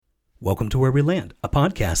Welcome to Where We Land, a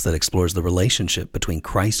podcast that explores the relationship between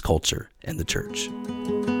Christ culture and the church.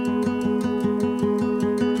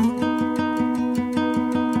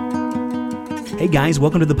 Hey guys,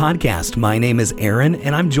 welcome to the podcast. My name is Aaron,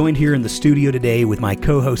 and I'm joined here in the studio today with my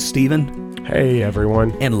co-host Stephen. Hey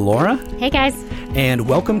everyone. And Laura. Hey guys. And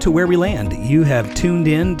welcome to Where We Land. You have tuned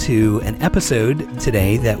in to an episode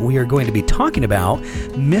today that we are going to be talking about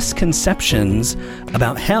misconceptions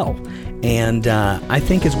about hell. And I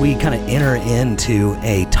think as we kind of enter into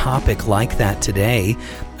a topic like that today,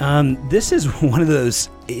 this is one of those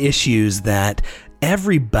issues that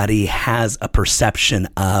everybody has a perception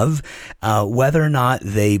of, whether or not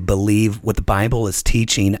they believe what the Bible is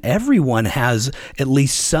teaching. Everyone has at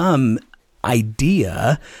least some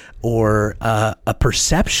idea or a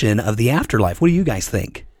perception of the afterlife. What do you guys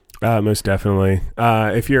think? Most definitely.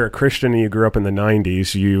 If you're a Christian and you grew up in the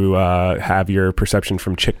 90s, you have your perception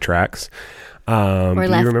from Chick Tracts. Do you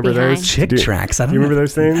remember those? Chick Tracts. I don't know. You remember know.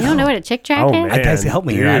 those things? You don't know what a Chick Tract is? Man. Guys, help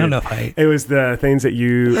me here. I don't know if I... It was the things that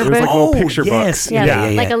you... It was like little picture books.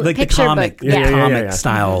 Yeah. Like a picture the comic, book. Yeah. Comic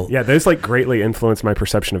style. Yeah, those like greatly influenced my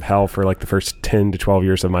perception of hell for like the first 10 to 12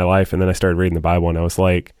 years of my life. And then I started reading the Bible and I was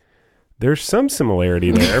like, there's some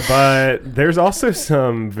similarity there, but there's also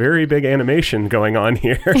some very big animation going on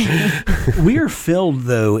here. We are filled,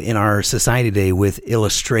 though, in our society today with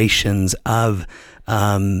illustrations of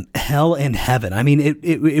hell and heaven. I mean,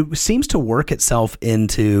 it seems to work itself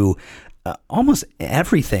into almost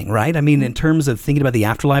everything, right? I mean, in terms of thinking about the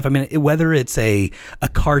afterlife, I mean, whether it's a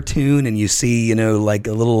cartoon and you see, like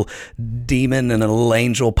a little demon and a little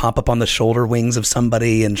angel pop up on the shoulder wings of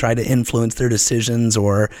somebody and try to influence their decisions,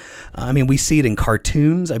 or, I mean, we see it in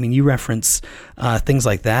cartoons. I mean, you reference things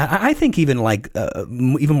like that. I think even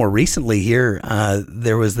even more recently here,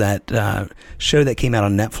 there was that show that came out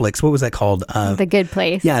on Netflix. What was that called? The Good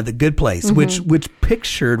Place. Yeah, The Good Place, mm-hmm. which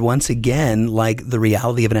pictured once again like the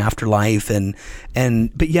reality of an afterlife,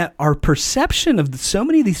 but yet our perception of so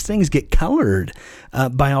many of these things get colored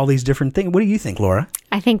by all these different things. What do you think, Laura?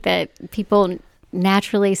 I think that people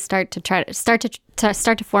naturally start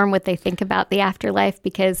to form what they think about the afterlife,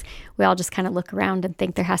 because we all just kind of look around and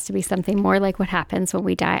think there has to be something more, like what happens when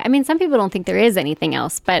we die. I mean, some people don't think there is anything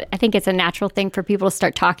else, but I think it's a natural thing for people to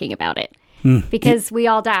start talking about it. Because we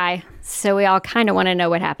all die, so we all kind of want to know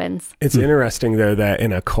what happens. It's interesting, though, that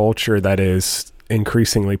in a culture that is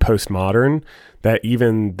increasingly postmodern, that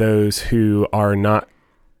even those who are not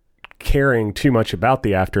caring too much about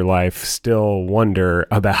the afterlife still wonder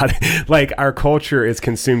about it. Like, our culture is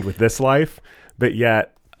consumed with this life, but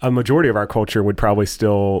yet a majority of our culture would probably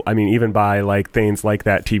still, I mean, even by like things like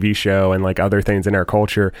that TV show and like other things in our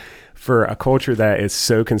culture, for a culture that is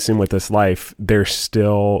so consumed with this life, they're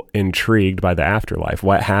still intrigued by the afterlife.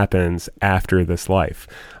 What happens after this life?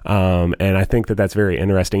 And I think that that's very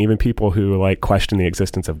interesting. Even people who like question the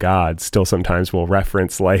existence of God still sometimes will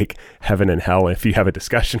reference like heaven and hell. If you have a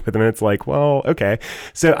discussion with them, it's like, well, okay.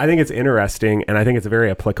 So I think it's interesting, and I think it's a very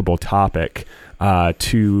applicable topic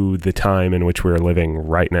to the time in which we're living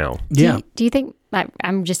right now. Yeah. Do you think,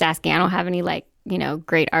 I'm just asking, I don't have any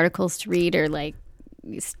great articles to read or like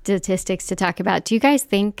statistics to talk about. Do you guys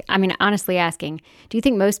think, I mean, honestly asking, do you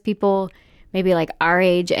think most people maybe like our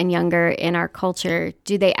age and younger in our culture,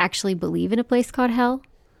 do they actually believe in a place called hell?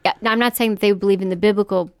 Yeah, now, I'm not saying that they believe in the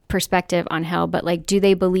biblical perspective on hell, but like, do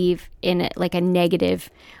they believe in it, like a negative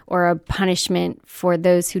or a punishment for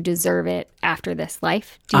those who deserve it after this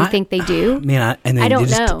life? Do you think they do? I don't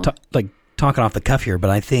know. Talking off the cuff here, but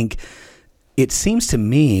I think it seems to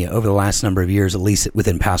me over the last number of years, at least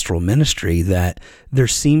within pastoral ministry, that there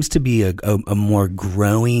seems to be a more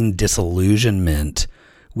growing disillusionment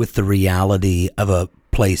with the reality of a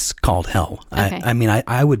place called hell. Okay.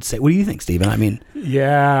 I would say, what do you think, Stephen? I mean,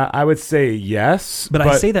 yeah, I would say yes. But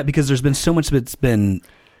I say that because there's been so much that's been...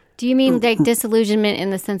 Do you mean like disillusionment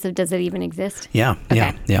in the sense of, does it even exist? Yeah,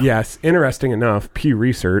 okay. yeah. Yes. Interesting enough, Pew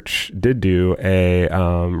Research did do a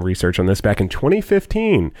research on this back in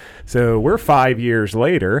 2015. So we're 5 years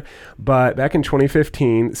later, but back in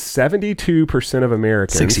 2015, 72% of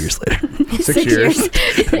Americans... 6 years later. 6 years.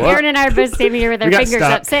 Aaron and I are both standing here with our fingers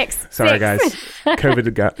up. Sorry, guys.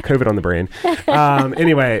 COVID on the brain.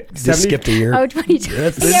 Anyway, just skipped a year. Oh,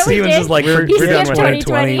 2020. Stephen's just like, we're done with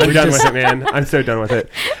 2020. We're done with it, man. I'm so done with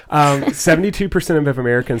it. 72% of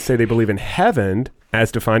Americans say they believe in heaven,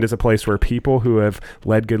 as defined as a place where people who have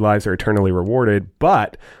led good lives are eternally rewarded,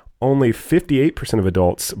 but only 58% of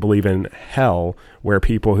adults believe in hell, where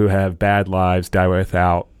people who have bad lives die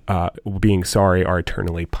without being sorry are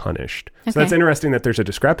eternally punished. Okay. So that's interesting that there's a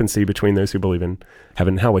discrepancy between those who believe in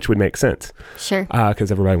heaven and hell, which would make sense. Sure.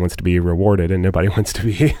 Because everybody wants to be rewarded and nobody wants to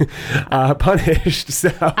be punished.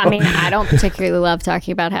 So I mean, I don't particularly love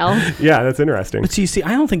talking about hell. yeah, that's interesting. But you see,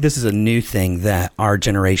 I don't think this is a new thing that our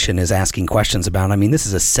generation is asking questions about. I mean, this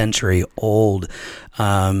is a century old.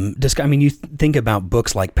 I mean, you think about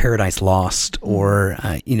books like Paradise Lost or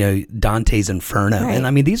Dante's Inferno, Right. and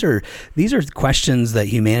I mean, these are questions that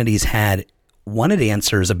humanity's had wanted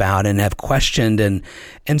answers about and have questioned. And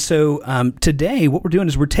so today what we're doing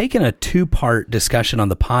is we're taking a 2-part discussion on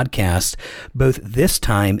the podcast, both this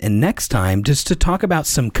time and next time, just to talk about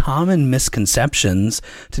some common misconceptions.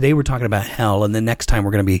 Today we're talking about hell, and the next time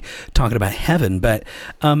we're going to be talking about heaven. But,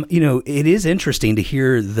 it is interesting to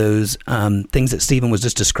hear those things that Stephen was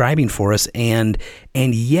just describing for us. And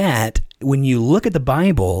yet, when you look at the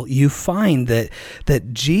Bible, you find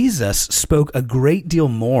that Jesus spoke a great deal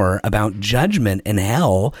more about judgment and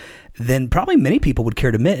hell than probably many people would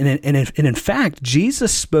care to admit. And in fact,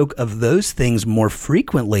 Jesus spoke of those things more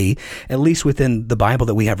frequently, at least within the Bible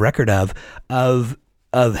that we have record of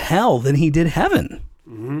hell than he did heaven.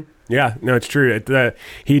 Mm-hmm. Yeah, no, it's true.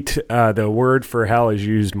 The word for hell is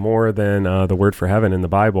used more than the word for heaven in the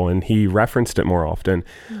Bible, and he referenced it more often,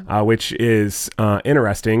 which is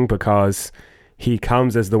interesting because he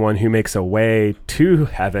comes as the one who makes a way to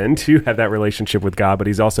heaven to have that relationship with God, but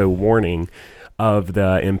he's also warning of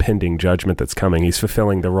the impending judgment that's coming. He's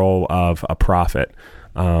fulfilling the role of a prophet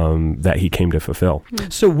that he came to fulfill.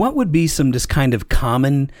 So what would be some just kind of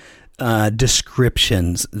common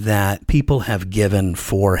descriptions that people have given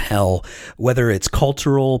for hell, whether it's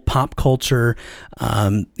cultural, pop culture,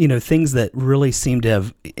 things that really seem to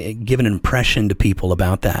have given an impression to people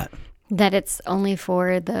about that? That it's only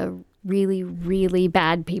for the really, really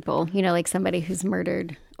bad people, like somebody who's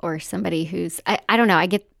murdered or somebody who's, I don't know,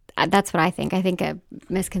 that's what I think. I think a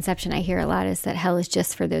misconception I hear a lot is that hell is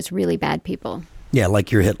just for those really bad people. Yeah,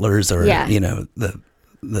 like your Hitlers or,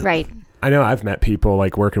 the right. I know I've met people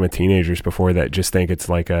like working with teenagers before that just think it's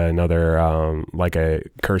like another like a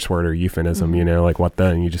curse word or euphemism, like what the,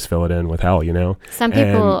 and you just fill it in with hell, Some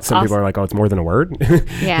people people are like, oh, it's more than a word.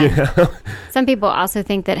 Yeah. Some people also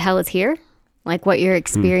think that hell is here, like what you're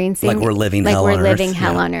experiencing. Like we're living hell on earth. Like we're living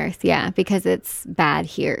hell on earth, yeah, because it's bad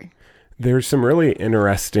here. There's some really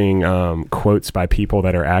interesting quotes by people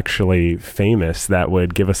that are actually famous that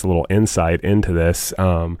would give us a little insight into this.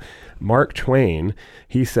 Mark Twain,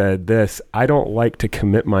 he said this: "I don't like to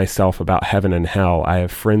commit myself about heaven and hell. I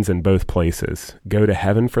have friends in both places. Go to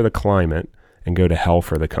heaven for the climate and go to hell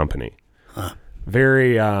for the company." Huh.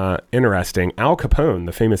 Very interesting. Al Capone,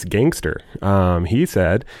 the famous gangster, he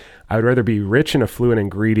said, "I would rather be rich and affluent and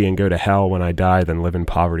greedy and go to hell when I die than live in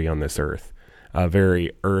poverty on this earth."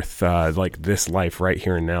 Very earth, like this life right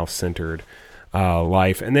here and now centered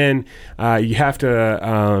life. And then you have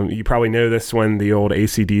to, you probably know this one, the old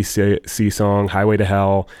AC/DC song, Highway to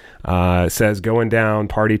Hell, says, "Going down,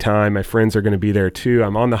 party time, my friends are going to be there too.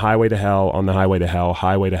 I'm on the highway to hell, on the highway to hell,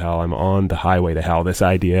 highway to hell, I'm on the highway to hell." This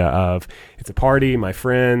idea of it's a party, my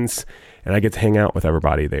friends, and I get to hang out with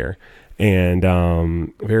everybody there. And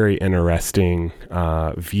very interesting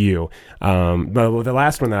view. The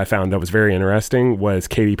last one that I found that was very interesting was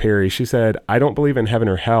Katy Perry. She said, "I don't believe in heaven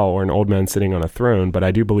or hell or an old man sitting on a throne, but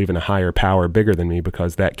I do believe in a higher power bigger than me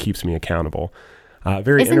because that keeps me accountable."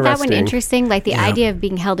 Very Isn't interesting. that one interesting? Like the idea of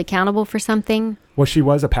being held accountable for something? Well, she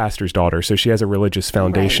was a pastor's daughter, so she has a religious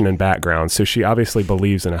foundation and background. So she obviously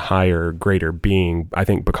believes in a higher, greater being, I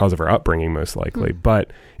think because of her upbringing, most likely.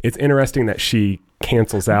 But it's interesting that she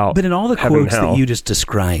cancels out. But in all the heaven quotes and hell that you just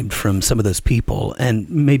described from some of those people, and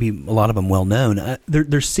maybe a lot of them well known,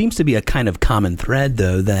 there seems to be a kind of common thread,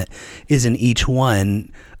 though, that is in each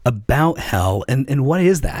one about hell. And what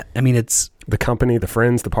is that? I mean, it's the company, the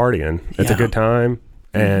friends, the partying. It's a good time.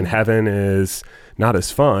 And heaven is not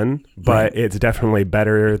as fun, but it's definitely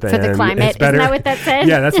better than for the climate. It's better. Isn't that what that said?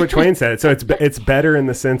 Yeah, that's what Twain said. So it's better in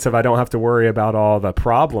the sense of I don't have to worry about all the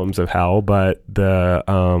problems of hell, but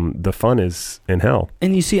the fun is in hell.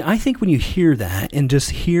 And you see, I think when you hear that and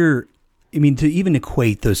just hear, I mean, to even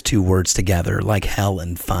equate those two words together, like hell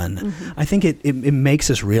and fun, I think it makes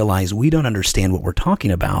us realize we don't understand what we're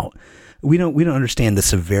talking about. We don't understand the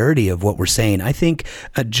severity of what we're saying. I think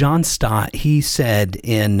John Stott, he said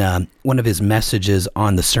in one of his messages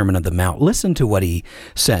on the Sermon on the Mount, listen to what he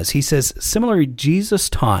says. He says, "Similarly, Jesus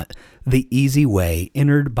taught the easy way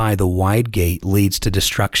entered by the wide gate leads to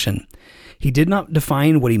destruction. He did not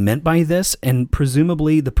define what he meant by this, and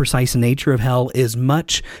presumably the precise nature of hell is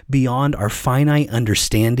much beyond our finite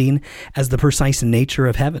understanding as the precise nature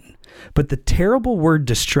of heaven. But the terrible word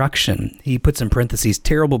destruction, he puts in parentheses,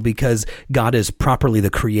 terrible because God is properly the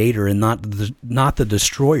creator and not the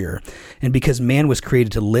destroyer. And because man was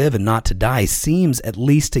created to live and not to die, seems at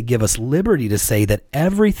least to give us liberty to say that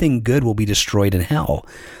everything good will be destroyed in hell.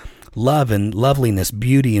 Love and loveliness,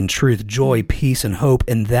 beauty and truth, joy, peace and hope,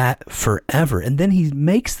 and that forever. And then he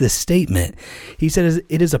makes this statement. He says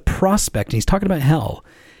it is a prospect, and he's talking about hell.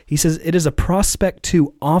 He says it is a prospect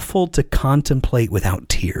too awful to contemplate without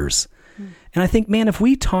tears. And I think, man, if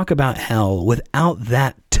we talk about hell without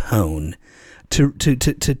that tone, to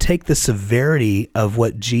take the severity of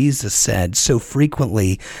what Jesus said so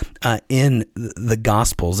frequently in the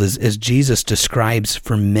Gospels, as Jesus describes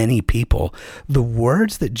for many people, the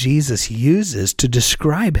words that Jesus uses to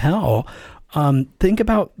describe hell. Think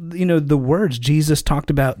about, the words Jesus talked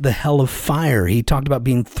about, the hell of fire. He talked about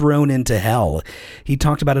being thrown into hell. He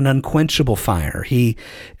talked about an unquenchable fire. He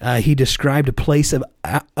described a place of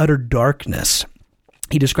utter darkness.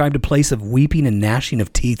 He described a place of weeping and gnashing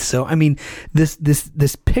of teeth. So, I mean, this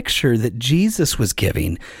picture that Jesus was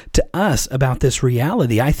giving to us about this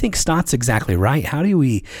reality, I think Stott's exactly right. How do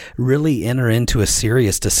we really enter into a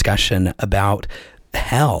serious discussion about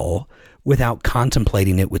hell without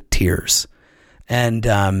contemplating it with tears? And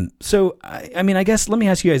so, I guess let me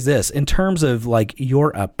ask you guys this. In terms of like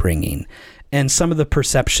your upbringing and some of the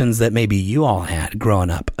perceptions that maybe you all had growing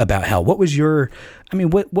up about hell, what was your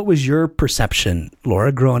perception,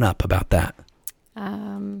 Laura, growing up about that?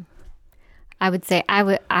 I would say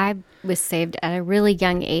I was saved at a really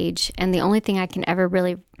young age, and the only thing I can ever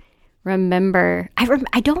really remember, I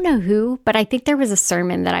don't know who, but I think there was a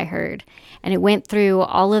sermon that I heard, and it went through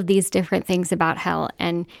all of these different things about hell,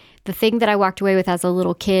 and the thing that I walked away with as a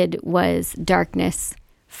little kid was darkness,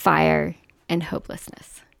 fire, and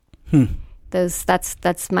hopelessness.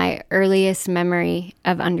 That's my earliest memory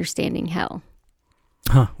of understanding hell.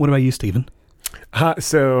 What about you, Stephen?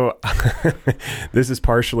 So this is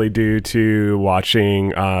partially due to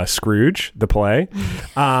watching Scrooge, the play.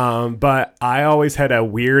 But I always had a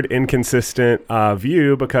weird, inconsistent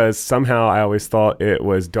view because somehow I always thought it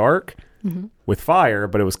was dark with fire,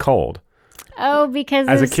 but it was cold. Oh, because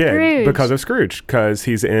as of a kid, Scrooge. because of Scrooge, because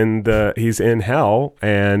he's in hell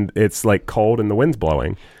and it's like cold and the wind's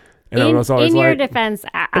blowing. And I was always in your like, defense,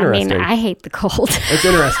 I mean, I hate the cold. It's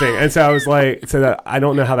interesting. And so I was like, that I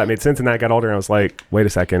don't know how that made sense. And then I got older and I was like, wait a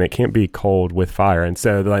second, it can't be cold with fire. And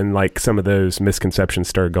so then like some of those misconceptions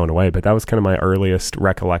started going away. But that was kind of my earliest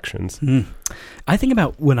recollections. I think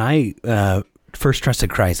about when I first trusted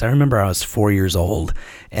Christ. I remember I was 4 years old,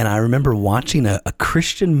 and I remember watching a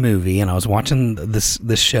Christian movie, and I was watching this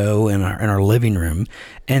show in our living room,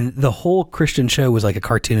 and the whole Christian show was like a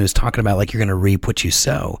cartoon. It was talking about like you're going to reap what you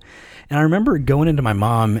sow. And I remember going into my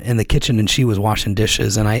mom in the kitchen, and she was washing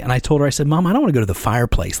dishes, and I told her, I said, "Mom, I don't want to go to the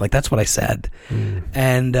fireplace." Like, that's what I said.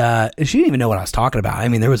 And she didn't even know what I was talking about. I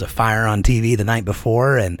mean, there was a fire on TV the night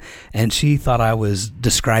before, and she thought I was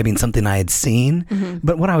describing something I had seen.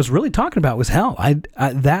 But what I was really talking about was hell.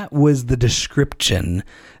 That was the description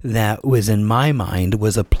that was in my mind,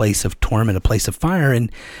 was a place of torment, a place of fire.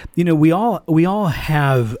 And we all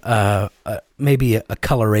have maybe a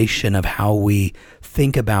coloration of how we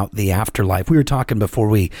think about the afterlife. We were talking before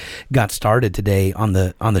we got started today on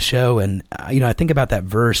the show, and I think about that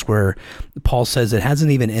verse where Paul says it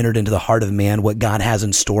hasn't even entered into the heart of man what God has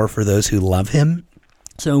in store for those who love him.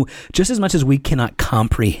 So just as much as we cannot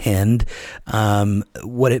comprehend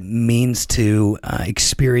what it means to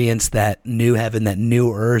experience that new heaven, that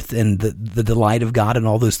new earth, and the delight of God and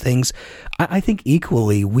all those things, I think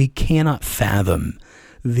equally we cannot fathom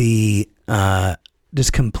the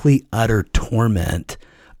just complete, utter torment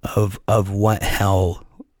of what hell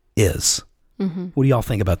is. What do y'all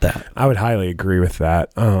think about that? I would highly agree with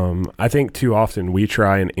that. I think too often we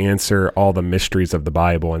try and answer all the mysteries of the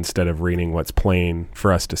Bible instead of reading what's plain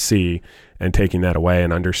for us to see and taking that away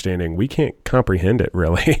and understanding we can't comprehend it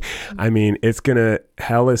really. I mean,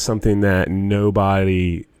 hell is something that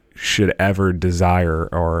nobody should ever desire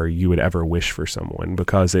or you would ever wish for someone,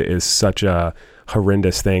 because it is such a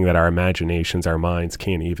horrendous thing that our imaginations, our minds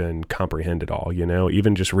can't even comprehend it all.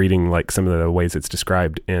 Even just reading like some of the ways it's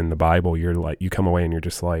described in the Bible, you're like, you come away and you're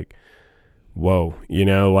just like, whoa,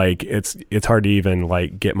 like it's hard to even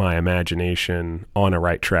like get my imagination on a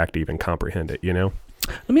right track to even comprehend it.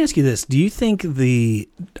 Let me ask you this. Do you think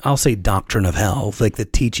I'll say doctrine of hell, like the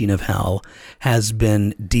teaching of hell, has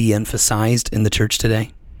been de-emphasized in the church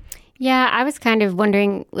today? Yeah, I was kind of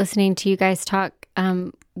wondering, listening to you guys talk,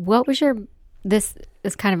 what was this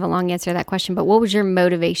is kind of a long answer to that question, but what was your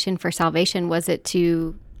motivation for salvation? Was it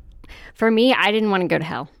for me, I didn't want to go to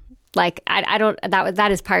hell. Like, I don't,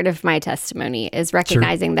 that is part of my testimony, is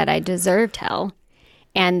recognizing that I deserved hell.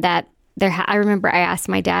 And that I remember I asked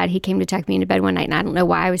my dad, he came to tuck me into bed one night, and I don't know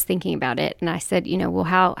why I was thinking about it. And I said, well,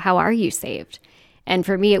 how are you saved? And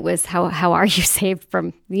for me, it was, how are you saved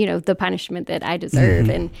from, the punishment that I deserve?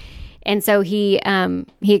 And so he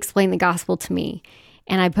explained the gospel to me,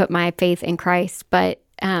 and I put my faith in Christ. But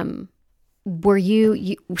were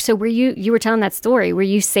you were telling that story, were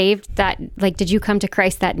you saved that, like, did you come to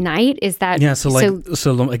Christ that night? Is that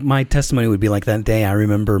so my testimony would be like that day. I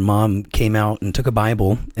remember Mom came out and took a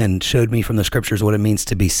Bible and showed me from the scriptures what it means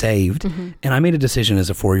to be saved. And I made a decision as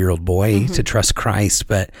a 4-year-old boy to trust Christ.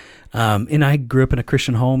 But and I grew up in a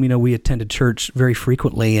Christian home. We attended church very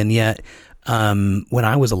frequently, and yet when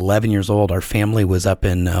I was 11 years old, our family was up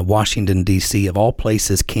in Washington, D.C., of all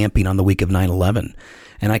places, camping on the week of 9/11.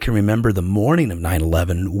 And I can remember the morning of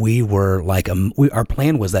 9/11, we were like, our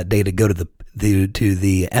plan was that day to go to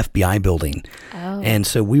the FBI building. Oh. And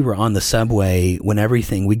so we were on the subway when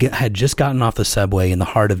had just gotten off the subway in the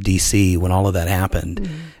heart of D.C. when all of that happened.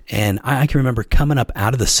 And I can remember coming up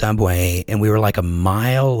out of the subway, and we were like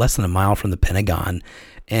less than a mile from the Pentagon.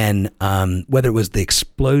 And whether it was the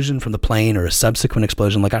explosion from the plane or a subsequent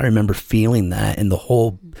explosion, like I remember feeling that, and the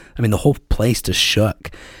whole place just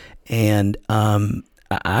shook. And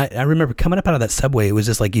I remember coming up out of that subway, it was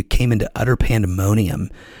just like you came into utter pandemonium,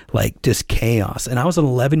 like just chaos. And I was an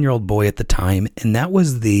 11-year-old boy at the time, and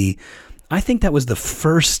I think that was the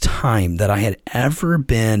first time that I had ever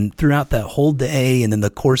been throughout that whole day and then the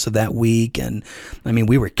course of that week. And I mean,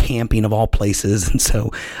 we were camping of all places. And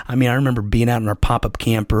so, I remember being out in our pop-up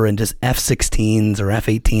camper and just F-16s or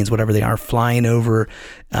F-18s, whatever they are, flying over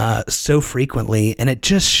so frequently. And it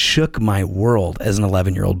just shook my world as an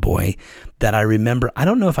 11-year-old boy, that I remember. I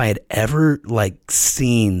don't know if I had ever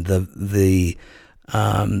seen the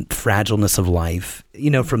fragileness of life,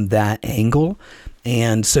 from that angle.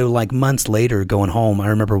 And so months later going home, I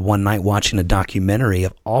remember one night watching a documentary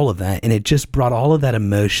of all of that, and it just brought all of that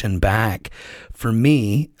emotion back for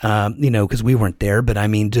me, because we weren't there, but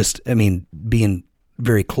being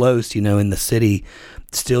very close, in the city,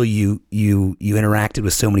 still you interacted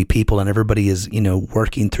with so many people, and everybody is,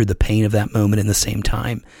 working through the pain of that moment in the same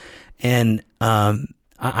time. And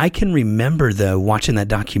I can remember, though, watching that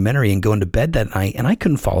documentary and going to bed that night, and I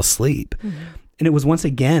couldn't fall asleep. And it was once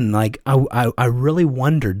again, I really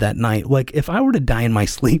wondered that night, if I were to die in my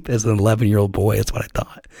sleep as an 11-year-old boy, that's what I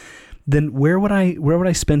thought, then where would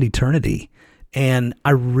I spend eternity? And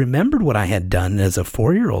I remembered what I had done as a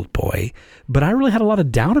 4-year-old boy, but I really had a lot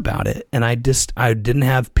of doubt about it. And I didn't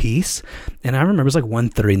have peace. And I remember it was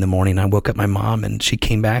 1:30 in the morning. I woke up my mom, and she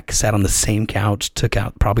came back, sat on the same couch, took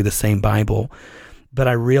out probably the same Bible. But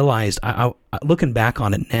I realized, looking back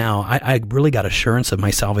on it now, I really got assurance of my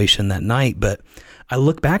salvation that night. But I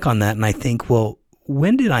look back on that and I think, well,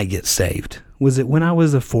 when did I get saved? Was it when I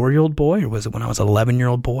was a 4-year-old boy, or was it when I was an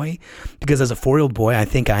 11-year-old boy? Because as a 4-year-old boy, I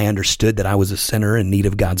think I understood that I was a sinner in need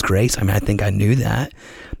of God's grace. I think I knew that,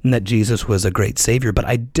 and that Jesus was a great Savior. But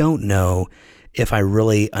I don't know if I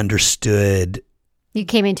really understood. You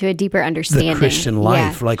came into a deeper understanding. The Christian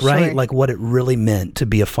life, sure. what it really meant to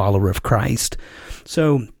be a follower of Christ.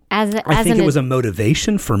 So I think it was a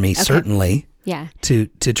motivation for me, certainly, to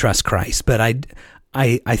trust Christ. But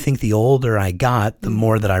I think the older I got, the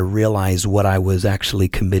more that I realized what I was actually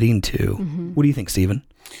committing to. What do you think, Stephen?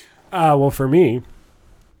 Well, for me,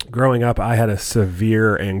 growing up, I had a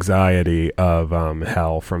severe anxiety of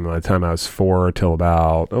hell from the time I was 4 till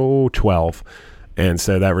about 12. And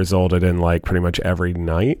so that resulted in pretty much every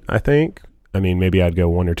night, I think. Maybe I'd go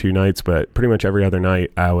 1 or 2 nights, but pretty much every other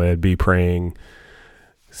night I would be praying,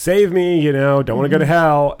 save me, don't want to go to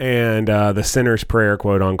hell, and the sinner's prayer,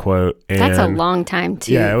 quote unquote. And that's a long time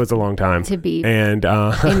to. Yeah, it was a long time to be and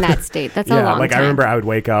in that state. That's a long time. I remember I would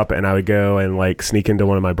wake up and I would go and sneak into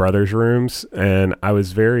one of my brother's rooms, and I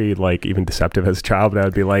was very even deceptive as a child, but I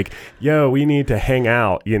would be like, "Yo, we need to hang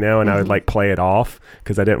out," and I would play it off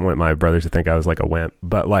because I didn't want my brothers to think I was a wimp.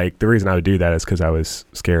 But the reason I would do that is because I was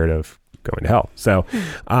scared of going to hell. So,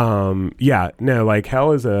 hell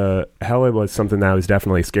was something that I was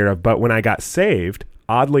definitely scared of. But when I got saved,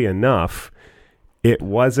 oddly enough, it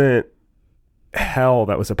wasn't hell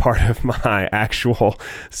that was a part of my actual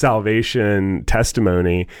salvation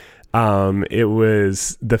testimony. It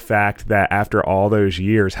was the fact that after all those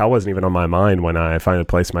years, hell wasn't even on my mind when I finally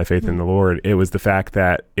placed my faith in the Lord. It was the fact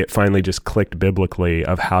that it finally just clicked biblically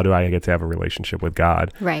of how do I get to have a relationship with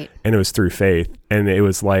God? Right. And it was through faith. And it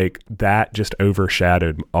was that just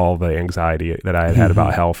overshadowed all the anxiety that I had had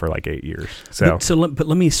about hell for 8 years. But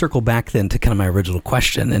let me circle back then to kind of my original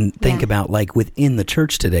question and think about within the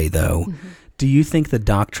church today, though. Do you think the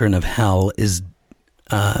doctrine of hell is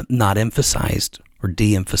not emphasized or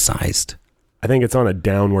de-emphasized? I think it's on a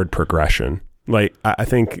downward progression. Like, I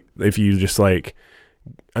think if you just like,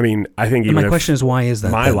 I mean, I think even my question is, why is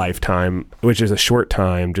that? My lifetime, which is a short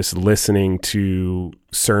time, just listening to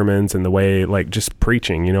sermons and the way, like, just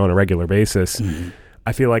preaching, on a regular basis,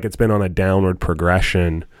 I feel like it's been on a downward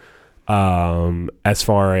progression as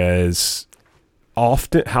far as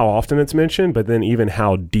how often it's mentioned, but then even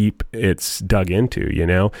how deep it's dug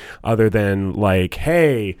into, other than like,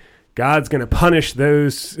 hey, God's going to punish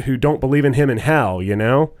those who don't believe in him in hell,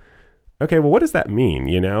 Okay, well, what does that mean?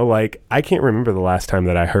 Like, I can't remember the last time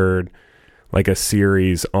that I heard like a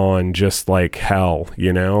series on just like hell, So or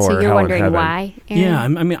you're hell wondering and heaven. why? Aaron? Yeah,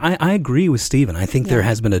 I mean, I agree with Stephen. I think there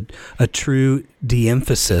has been a true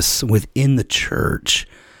de-emphasis within the church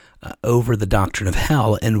over the doctrine of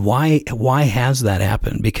hell. And why has that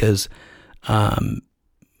happened? Because, I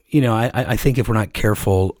think if we're not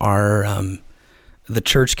careful, the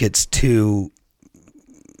church gets too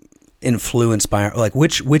influenced by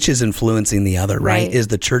which is influencing the other, right? Is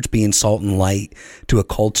the church being salt and light to a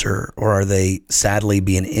culture, or are they sadly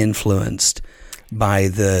being influenced by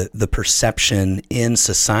the perception in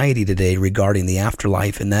society today regarding the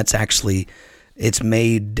afterlife? And that's actually, it's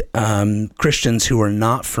made Christians who are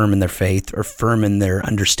not firm in their faith or firm in their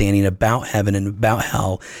understanding about heaven and about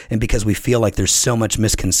hell. And because we feel like there's so much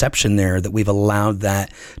misconception there, that we've allowed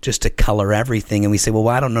that just to color everything. And we say, well,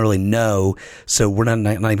 I don't really know, so we're not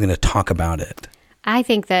even going to talk about it. I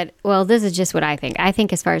think that, well, this is just what I think. I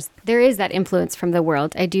think as far as there is that influence from the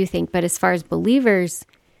world, I do think, but as far as believers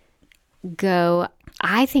go,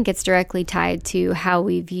 I think it's directly tied to how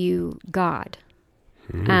we view God.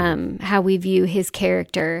 How we view his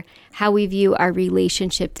character, how we view our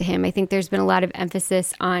relationship to him. I think there's been a lot of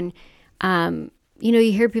emphasis on,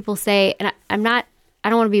 you hear people say, and I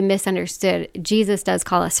don't want to be misunderstood. Jesus does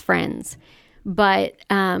call us friends, but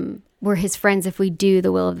we're his friends if we do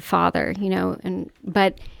the will of the Father,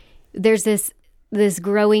 but there's this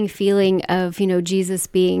growing feeling of, Jesus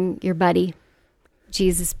being your buddy,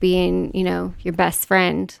 Jesus being, your best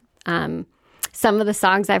friend. Some of the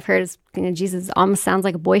songs I've heard is, Jesus almost sounds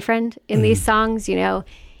like a boyfriend in these songs,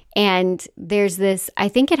 and there's this, I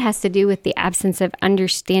think it has to do with the absence of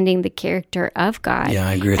understanding the character of God. Yeah,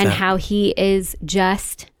 I agree with and that. how he is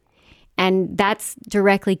just. And that's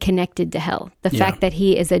directly connected to hell. The fact that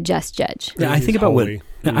he is a just judge. Yeah, I think about holy.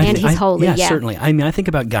 He's holy. Yeah, certainly. I mean, I think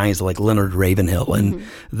about guys like Leonard Ravenhill and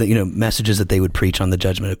the messages that they would preach on the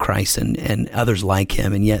judgment of Christ and others like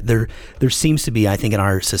him. And yet there seems to be, I think, in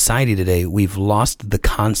our society today, we've lost the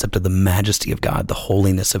concept of the majesty of God, the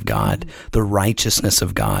holiness of God, the righteousness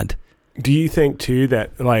of God. Do you think too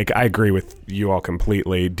that, like, I agree with you all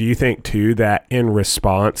completely. Do you think too that in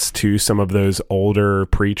response to some of those older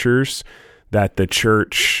preachers that the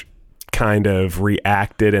church kind of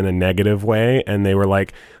reacted in a negative way, and they were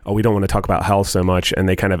like, oh, we don't want to talk about hell so much, and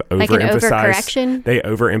they kind of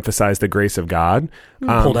overemphasized the grace of God.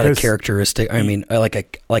 Pulled out a characteristic, I mean, like a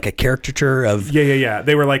caricature of... Yeah.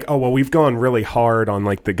 They were like, oh, well, we've gone really hard on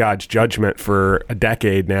like the God's judgment for a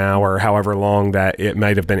decade now, or however long that it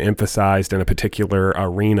might have been emphasized in a particular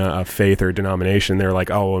arena of faith or denomination. They're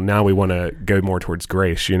like, oh, well, now we want to go more towards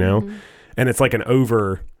grace, And it's like an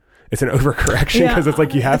overcorrection, because it's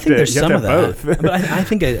like you have to have both. But I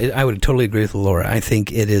think I would totally agree with Laura. I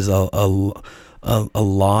think it is a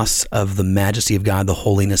loss of the majesty of God, the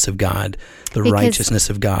holiness of God, the righteousness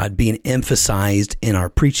of God being emphasized in our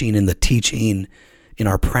preaching, in the teaching, in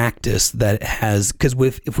our practice. That has, because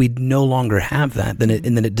if we no longer have that, then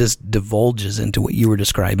it just divulges into what you were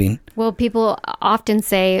describing. Well, people often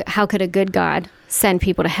say, how could a good God send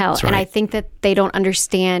people to hell? That's right. And I think that they don't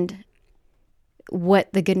understand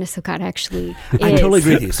what the goodness of God actually is. I totally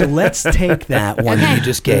agree with you. So let's take that one that you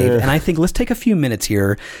just gave, and I think let's take a few minutes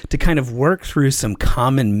here to kind of work through some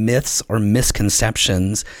common myths or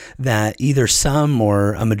misconceptions that either some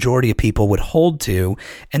or a majority of people would hold to,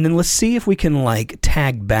 and then let's see if we can like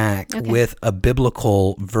tag back with a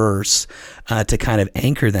biblical verse to kind of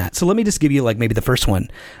anchor that. So let me just give you like maybe the first one.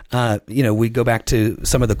 We go back to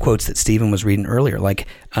some of the quotes that Stephen was reading earlier, like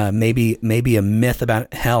maybe a myth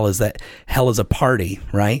about hell is that hell is a party,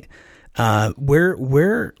 right?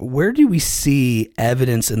 Where do we see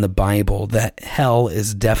evidence in the Bible that hell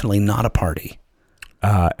is definitely not a party?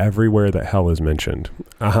 Everywhere that hell is mentioned.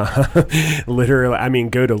 Literally, I mean,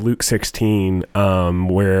 go to Luke 16,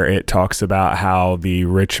 where it talks about how the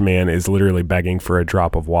rich man is literally begging for a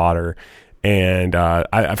drop of water. And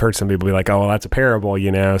I've heard some people be like, oh, well, that's a parable,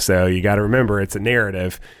 so you got to remember it's a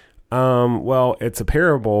narrative. Well, it's a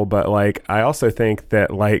parable, but like I also think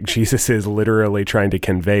that like Jesus is literally trying to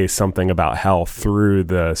convey something about hell through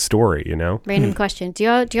the story, you know? Random question. Do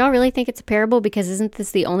y'all really think it's a parable? Because isn't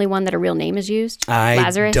this the only one that a real name is used?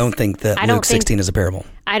 Lazarus? Don't think that Luke 16 is a parable.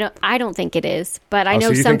 I don't think it is, but I know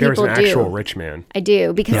so you some think people there was an do. actual rich man? I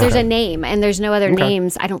do, because there's a name and there's no other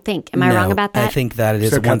names, I don't think. Am I wrong about that? I think that it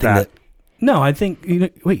is So one cut thing that. No, I think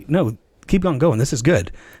wait, no. Keep on going. This is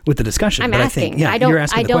good with the discussion. I'm but asking. I think, you're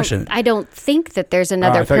asking the question. I don't think that there's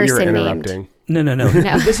another I thought you were person named. interrupting. No.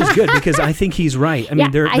 This is good because I think he's right. I mean,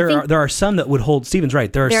 Yeah, there are some that would hold. Stephen's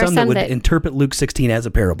right. There are some that would interpret Luke 16 as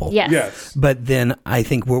a parable. Yes. But then I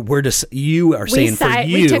think we're just you are saying for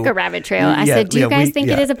you. We took a rabbit trail. I said, "Do you guys think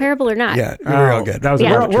it is a parable or not?" Yeah, we're all good. That was a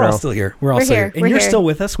rabbit we're all trail. still here. We're all still here, and We're you're here. still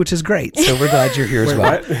with us, which is great. So we're glad you're here as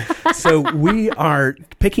well. So we are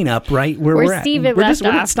picking up right where Where we're at. Steven We're left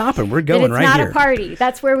not off. stopping. We're That going it's right not here. a party.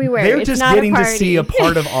 That's where we were. They're It's just not getting a to party. see a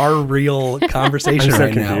part of our real conversation I'm so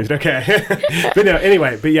right now. confused. Okay. But no,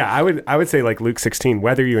 anyway, but yeah, I would say like Luke 16,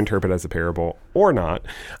 whether you interpret it as a parable or not.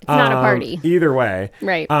 It's not a party. Either way.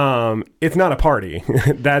 Right. It's not a party.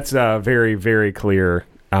 That's very, very clear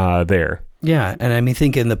there. Yeah, and I mean,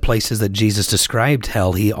 think in the places that Jesus described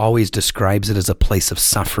hell, he always describes it as a place of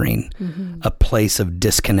suffering, a place of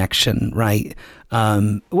disconnection, right?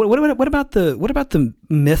 What about the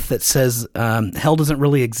myth that says hell doesn't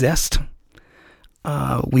really exist?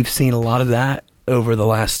 We've seen a lot of that over the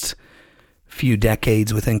last few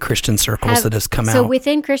decades within Christian circles that has come out. So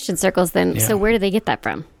within Christian circles, then, Yeah. so where do they get that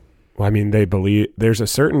from? Well, I mean, they believe there's a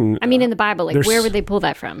certain. I mean, in the Bible, like there's- where would they pull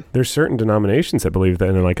that from? There's certain denominations that believe that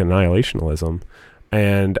in like annihilationism,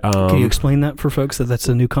 and Can you explain that for folks that that's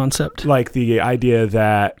a new concept? like the idea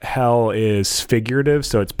that hell is figurative,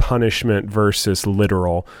 so it's punishment versus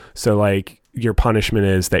literal. So like your punishment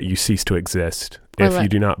is that you cease to exist Or if you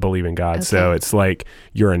do not believe in God. So Okay. it's like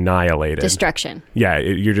you're annihilated. Destruction. Yeah,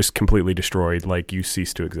 you're just completely destroyed. Like you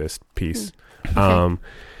cease to exist. Peace.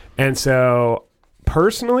 And so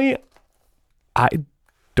personally, I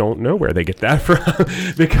don't know where they get that from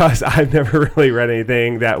because I've never really read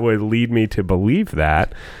anything that would lead me to believe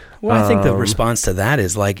that. Well, I think the response to that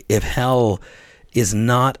is like, if hell is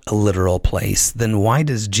not a literal place, then why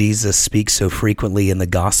does Jesus speak so frequently in the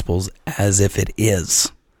Gospels as if it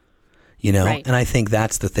is? You know, Right. and I think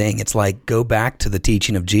that's the thing. It's like, go back to the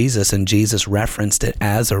teaching of Jesus, and Jesus referenced it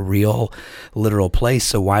as a real, literal place.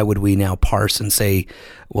 So why would we now parse and say,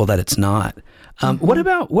 well, that it's not? What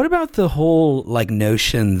about the whole like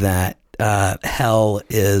notion that hell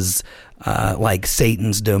is like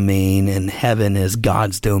Satan's domain and heaven is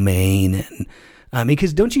God's domain? And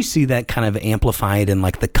because don't you see that kind of amplified in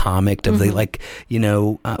like the comic of the like, you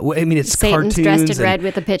know, I mean, it's Satan's cartoons dressed in and- red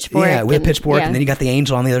with a pitchfork. yeah, with a and- pitchfork, yeah. and then you got the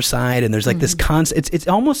angel on the other side, and there's like this concept. It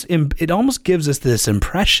almost gives us this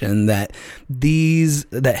impression that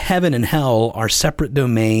that heaven and hell are separate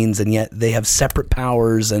domains, and yet they have separate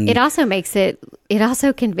powers. And It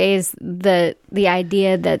also conveys the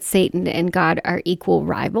idea that Satan and God are equal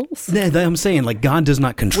rivals. I'm saying like God does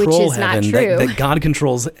not control is not heaven. true. That God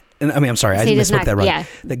controls. And I mean, I'm sorry, I Satan does misspoke not- that wrong. yeah,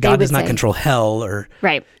 that they God does would not say. control hell, or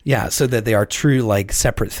Right. yeah, so that they are true like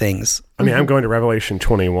separate things. I mean, I'm going to Revelation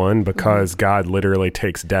 21 because God literally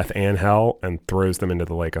takes death and hell and throws them into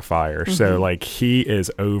the lake of fire. So like he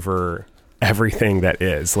is over everything that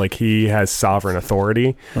is. Like he has sovereign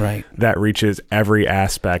authority Right. that reaches every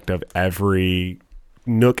aspect of every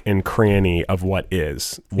nook and cranny of what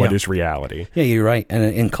is Yeah. reality. Yeah, you're right. And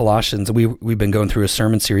in Colossians, we've been going through a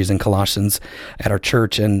sermon series in Colossians at our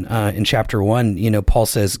church, and in chapter 1, you know, Paul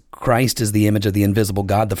says, "Christ is the image of the invisible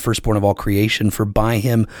God, the firstborn of all creation. For by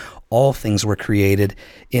him all things were created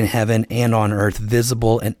in heaven and on earth,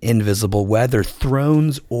 visible and invisible, whether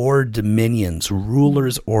thrones or dominions,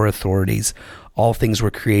 rulers or authorities. All things were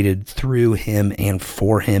created through him and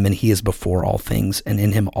for him, and he is before all things, and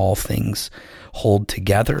in him all things hold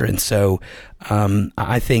together." And so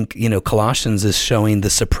I think, you know, Colossians is showing the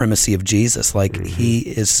supremacy of Jesus. Like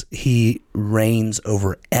he reigns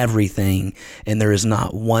over everything, and there is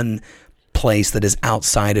not one place that is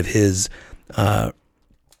outside of his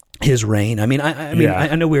reign. I mean,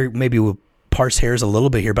 I know we'll parse hairs a little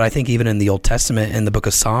bit here, but I think even in the Old Testament, in the book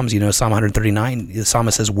of Psalms, you know, Psalm 139, the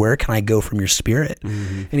psalmist says, "Where can I go from your spirit?"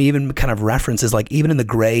 And he even kind of references, like, even in the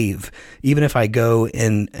grave, even if I go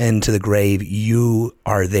into the grave, you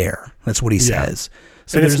are there. That's what he says.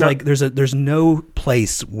 So And it's there's no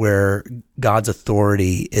place where God's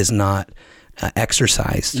authority is not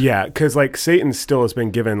exercised. Yeah, because like Satan still has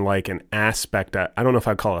been given like an aspect, I don't know if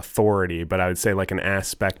I'd call it authority, but I would say like an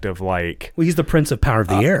aspect of like... Well, he's the prince of power of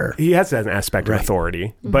the air. He has an aspect of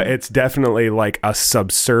authority, but it's definitely like a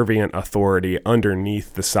subservient authority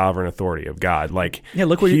underneath the sovereign authority of God. Like,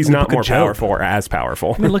 look he's not more powerful or as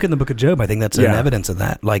powerful. I mean, look in the book of Job. I think that's an evidence of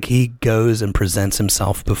that. Like, he goes and presents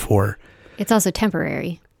himself before. It's also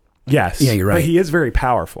temporary. Yes. Yeah, you're right. But he is very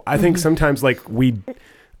powerful. I think sometimes like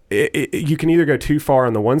you can either go too far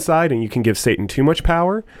on the one side and you can give Satan too much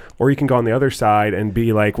power, or you can go on the other side and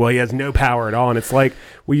be like, well, he has no power at all. And it's like,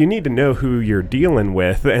 well, you need to know who you're dealing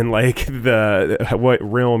with and like what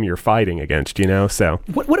realm you're fighting against, you know? So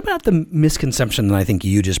what about the misconception that I think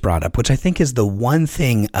you just brought up, which I think is the one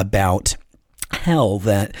thing about hell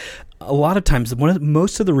that a lot of times,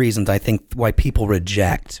 most of the reasons I think why people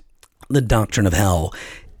reject the doctrine of hell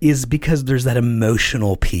is because there's that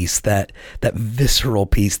emotional piece, that visceral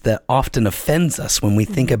piece that often offends us when we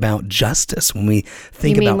think about justice, when we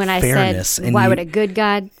think about fairness. I said, why would a good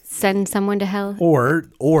God send someone to hell?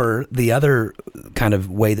 Or the other kind of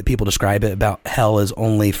way that people describe it about hell is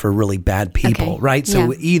only for really bad people, right?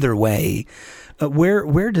 So either way,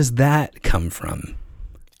 where does that come from?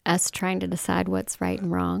 Us trying to decide what's right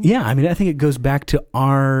and wrong. Yeah, I mean, I think it goes back to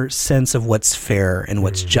our sense of what's fair and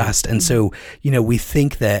what's just. And so, we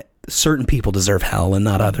think that certain people deserve hell and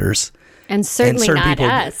not others. And certainly not people,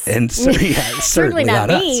 us. And certainly not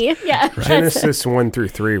me. us. Yeah. Right. Genesis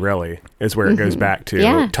 1-3 really is where it goes back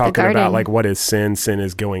to talking about like what is sin. Sin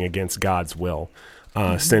is going against God's will.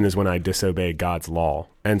 Sin is when I disobey God's law.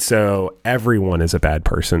 And so everyone is a bad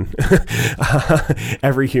person.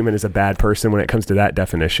 Every human is a bad person when it comes to that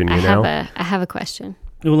definition, you know? I have a question.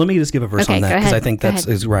 Well, let me just give a verse on that, because I think that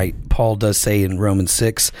is right. Paul does say in Romans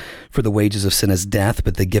 6, for the wages of sin is death,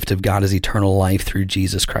 but the gift of God is eternal life through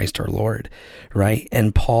Jesus Christ our Lord, right?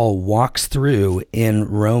 And Paul walks through in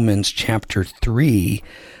Romans chapter 3,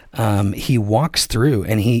 he walks through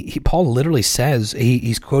and Paul literally says,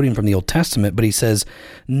 he's quoting from the Old Testament, but he says,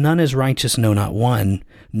 none is righteous, no, not one.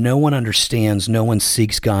 No one understands, no one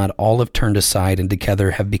seeks God. All have turned aside and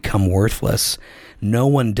together have become worthless. No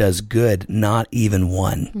one does good, not even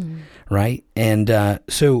one. Right? And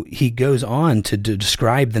so he goes on to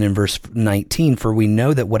describe then in verse 19, for we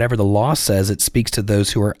know that whatever the law says, it speaks to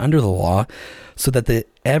those who are under the law, so that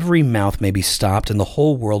every mouth may be stopped and the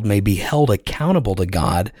whole world may be held accountable to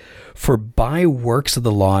God. For by works of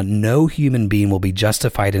the law, no human being will be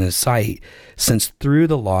justified in his sight, since through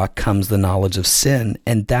the law comes the knowledge of sin.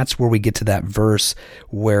 And that's where we get to that verse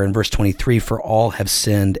where in verse 23, for all have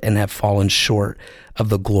sinned and have fallen short of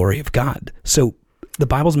the glory of God. So the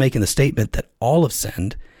Bible's making the statement that all have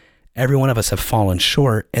sinned, every one of us have fallen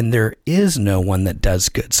short, and there is no one that does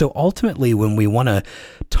good. So ultimately, when we want to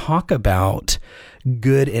talk about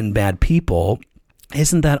good and bad people,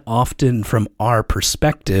 isn't that often from our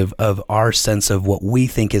perspective of our sense of what we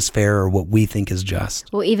think is fair or what we think is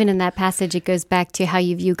just? Well, even in that passage, it goes back to how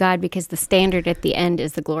you view God, because the standard at the end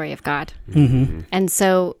is the glory of God. Mm-hmm. And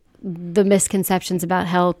so the misconceptions about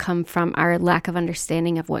hell come from our lack of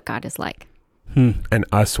understanding of what God is like. And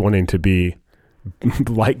us wanting to be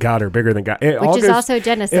like God or bigger than God. Which is also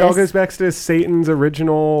Genesis. It all goes back to Satan's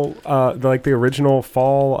original, the original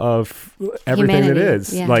fall of everything Humanity, that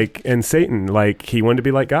is. yeah. Like, and Satan, like, he wanted to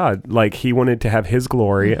be like God. Like, he wanted to have his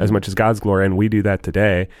glory as much as God's glory, and we do that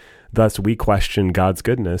today. Thus, we question God's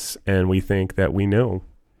goodness, and we think that we know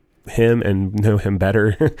him and know him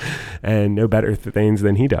better and know better things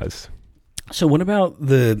than he does. So what about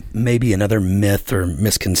maybe another myth or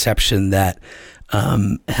misconception that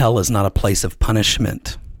hell is not a place of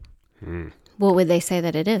punishment? What would they say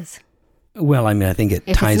that it is? Well, I mean, I think it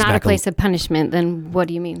If ties it's not back a place of punishment, then what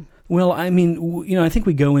do you mean? Well, I mean, I think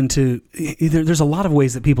we go into, there's a lot of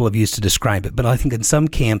ways that people have used to describe it, but I think in some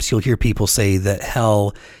camps you'll hear people say that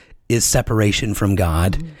hell is separation from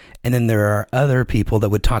God. Mm-hmm. And then there are other people that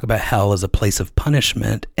would talk about hell as a place of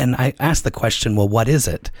punishment. And I ask the question, well, what is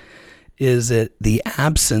it? Is it the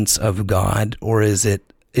absence of God, or is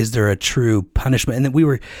there a true punishment? And then we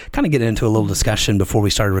were kind of getting into a little discussion before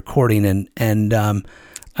we started recording, and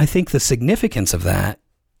I think the significance of that.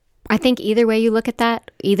 I think either way you look at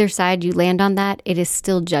that, either side you land on that, it is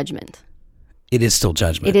still judgment. It is still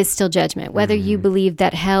judgment. It is still judgment. Whether you believe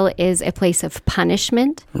that hell is a place of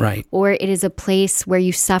punishment, right, or it is a place where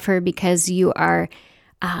you suffer because you are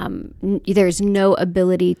there's no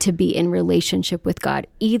ability to be in relationship with God.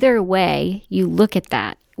 Either way you look at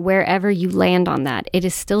that, wherever you land on that, it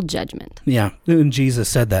is still judgment. Yeah, and Jesus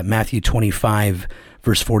said that. Matthew 25,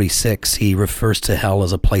 verse 46, he refers to hell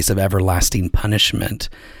as a place of everlasting punishment.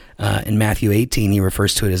 In Matthew 18, he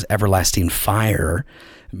refers to it as everlasting fire.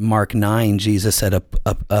 Mark 9, Jesus said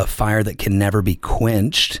a fire that can never be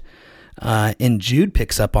quenched. And Jude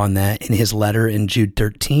picks up on that in his letter in Jude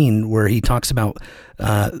 13, where he talks about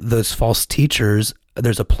those false teachers.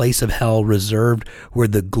 There's a place of hell reserved where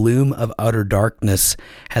the gloom of utter darkness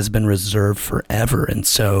has been reserved forever. And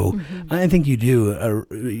so I think you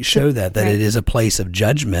do show that Right. it is a place of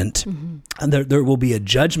judgment. And there will be a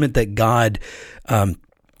judgment that God,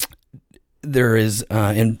 there is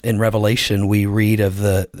in Revelation, we read of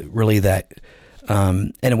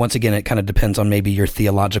and once again, it kind of depends on maybe your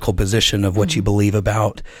theological position of what you believe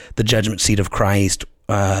about the judgment seat of Christ,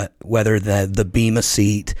 whether the Bema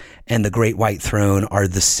seat and the great white throne are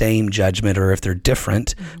the same judgment or if they're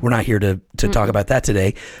different. We're not here to talk about that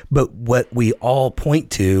today. But what we all point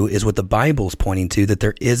to is what the Bible's pointing to, that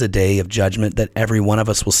there is a day of judgment that every one of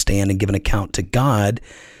us will stand and give an account to God,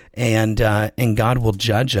 and God will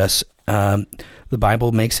judge us. The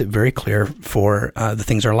Bible makes it very clear for the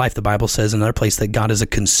things in our life. The Bible says in another place that God is a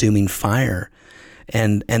consuming fire,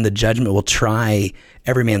 and the judgment will try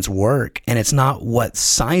every man's work. And it's not what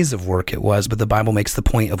size of work it was, but the Bible makes the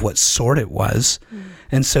point of what sort it was.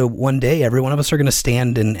 And so one day, every one of us are going to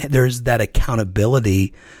stand, and there's that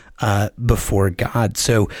accountability before God.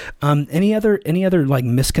 So any other like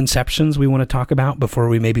misconceptions we want to talk about before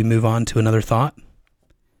we maybe move on to another thought?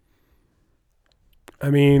 I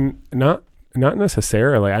mean, not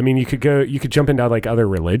necessarily. I mean, you could jump into like other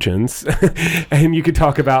religions and you could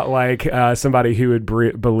talk about like somebody who would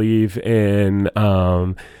believe in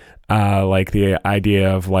like the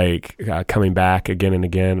idea of like coming back again and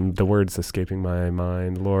again. The word's escaping my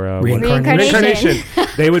mind, Laura. Reincarnation.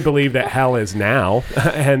 They would believe that hell is now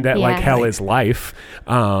and that like hell is life.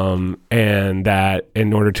 And that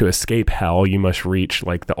in order to escape hell, you must reach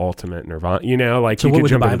like the ultimate nirvana, like So you what could would the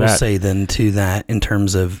jump into Bible that. say then to that in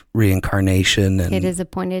terms of reincarnation? And It is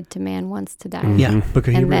appointed to man once to die. yeah, Book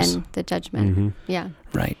of And Hebrews. then the judgment. Yeah.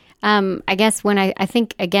 Right. I guess when I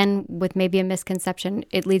think, again, with maybe a misconception,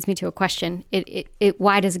 it leads me to a question.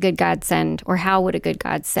 Why does a good God send, or how would a good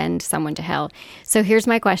God send someone to hell? So here's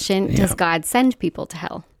my question. Yeah. Does God send people to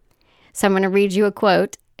hell? So I'm going to read you a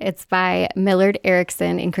quote. It's by Millard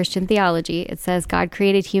Erickson in Christian Theology. It says, God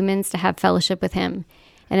created humans to have fellowship with him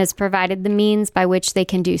and has provided the means by which they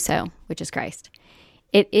can do so, which is Christ.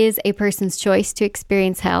 It is a person's choice to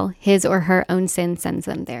experience hell. His or her own sin sends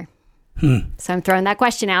them there. So I'm throwing that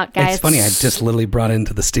question out, guys. It's funny. I just literally brought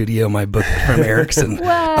into the studio my book from Erickson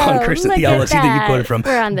on Christian look at theology that you that. quoted from.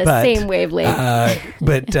 We're on the same wavelength.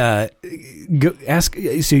 Go ask.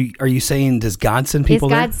 So, are you saying does God send Is people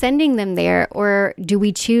God there? sending them there, or do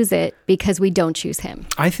we choose it because we don't choose him?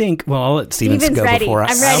 I think. Well, I'll let Steven Steven's go ready. before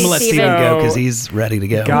I'm ready, I'm gonna let Steven. Steven go because So, he's ready to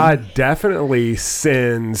go. God definitely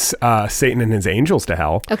sends Satan and his angels to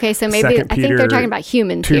hell. Okay, so maybe 2 I think they're Peter talking about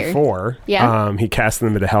humans 2:4. here. Yeah. He cast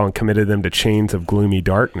them into hell and committed them to chains of gloomy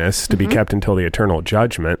darkness to be kept until the eternal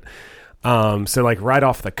judgment. So like right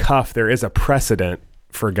off the cuff, there is a precedent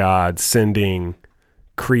for God sending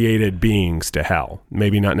created beings to hell.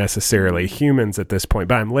 Maybe not necessarily humans at this point,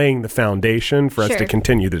 but I'm laying the foundation for us Sure. to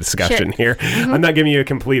continue the discussion here. I'm not giving you a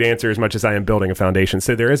complete answer as much as I am building a foundation.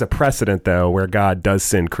 So there is a precedent, though, where God does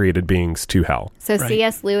send created beings to hell. So Right.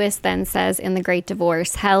 C.S. Lewis then says in The Great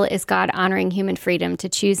Divorce, hell is God honoring human freedom to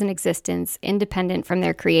choose an existence independent from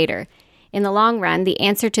their creator. In the long run, the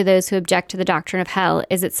answer to those who object to the doctrine of hell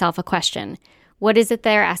is itself a question. What is it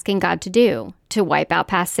they're asking God to do? To wipe out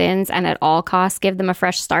past sins and at all costs give them a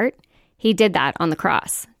fresh start? He did that on the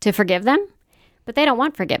cross. To forgive them? But they don't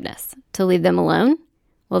want forgiveness. To leave them alone?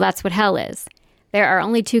 Well, that's what hell is. There are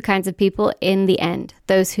only two kinds of people in the end.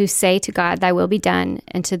 Those who say to God, thy will be done,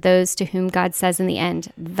 and to those to whom God says in the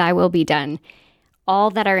end, thy will be done. All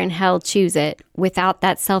that are in hell choose it. Without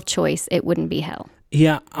that self-choice, it wouldn't be hell.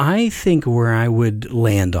 Yeah, I think where I would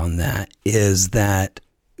land on that is that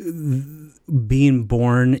being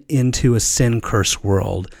born into a sin-cursed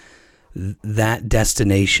world, that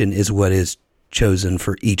destination is what is chosen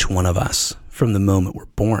for each one of us from the moment we're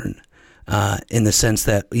born. In the sense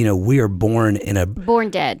that, we are born in a... Born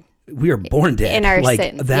dead. We are born dead. In our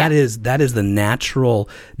sins, that yeah. is the natural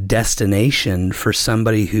destination for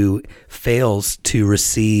somebody who fails to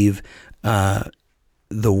receive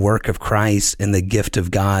the work of Christ and the gift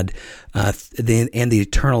of God, and the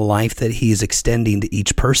eternal life that He is extending to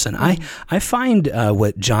each person. Mm-hmm. I find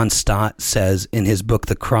what John Stott says in his book,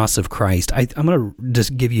 The Cross of Christ. I'm going to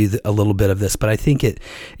just give you a little bit of this, but I think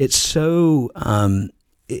it's so.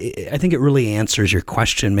 I think it really answers your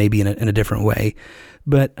question, maybe in a different way.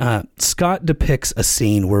 But Scott depicts a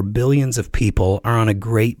scene where billions of people are on a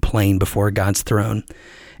great plain before God's throne.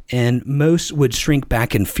 And most would shrink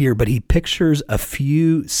back in fear, but he pictures a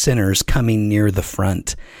few sinners coming near the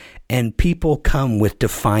front. And people come with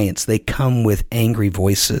defiance. They come with angry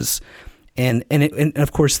voices. And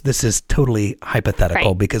of course, this is totally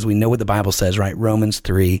hypothetical, because we know what the Bible says, right? Romans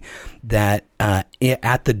 3, that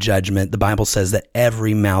at the judgment, the Bible says that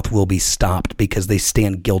every mouth will be stopped because they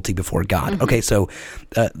stand guilty before God. Mm-hmm. Okay, so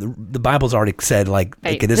the Bible's already said, like,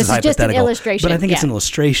 okay, this is hypothetical. Just an illustration. But I think it's an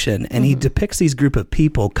illustration. And he depicts these group of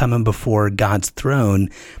people coming before God's throne.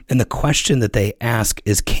 And the question that they ask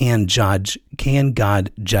is, can God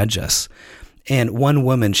judge us? And one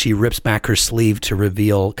woman, she rips back her sleeve to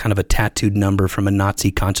reveal kind of a tattooed number from a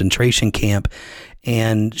Nazi concentration camp.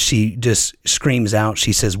 And she just screams out,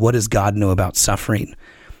 she says, "What does God know about suffering?"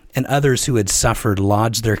 And others who had suffered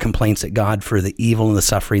lodged their complaints at God for the evil and the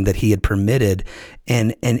suffering that he had permitted,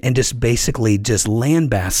 and just basically just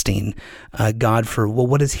lambasting God for, well,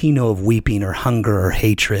 what does he know of weeping or hunger or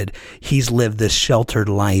hatred? He's lived this sheltered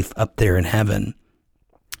life up there in heaven.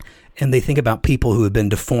 And they think about people who have been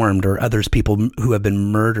deformed, or people who have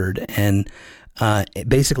been murdered. And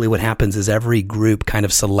basically what happens is every group kind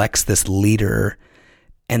of selects this leader,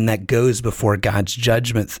 and that goes before God's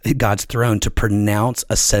judgment, God's throne, to pronounce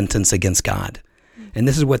a sentence against God. And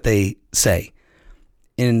this is what they say.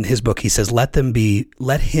 In his book, he says, let him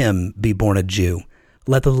be born a Jew.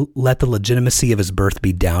 Let the legitimacy of his birth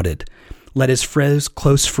be doubted. Let his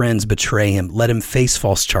close friends betray him. Let him face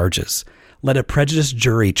false charges. Let a prejudiced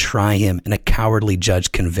jury try him and a cowardly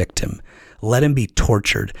judge convict him. Let him be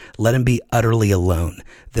tortured. Let him be utterly alone.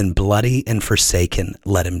 Then bloody and forsaken,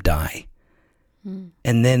 let him die.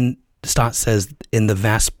 And then Stott says, in the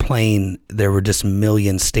vast plain, there were just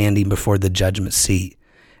millions standing before the judgment seat.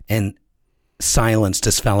 And silence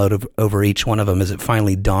just fell out over each one of them as it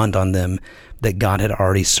finally dawned on them that God had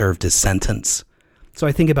already served his sentence. So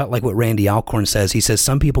I think about like what Randy Alcorn says. He says,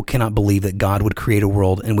 some people cannot believe that God would create a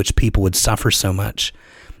world in which people would suffer so much.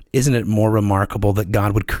 Isn't it more remarkable that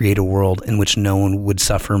God would create a world in which no one would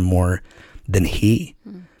suffer more than he?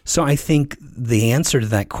 So I think the answer to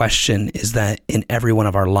that question is that in every one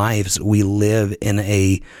of our lives, we live in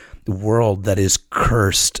a world that is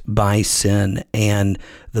cursed by sin. And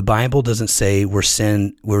the Bible doesn't say we're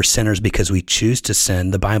sinners because we choose to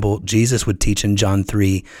sin. The Bible, Jesus would teach in John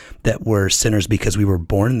 3 that we're sinners because we were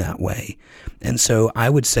born that way. And so I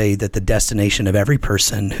would say that the destination of every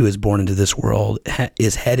person who is born into this world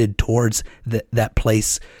is headed towards that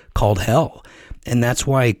place called hell. And that's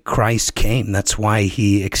why Christ came. That's why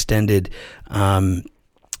he extended,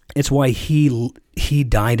 it's why he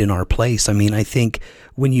died in our place. I mean, I think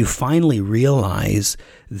when you finally realize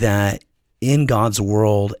that in God's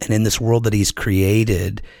world and in this world that he's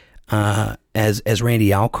created, as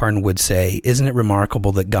Randy Alcorn would say, isn't it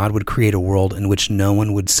remarkable that God would create a world in which no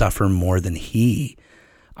one would suffer more than he?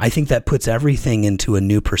 I think that puts everything into a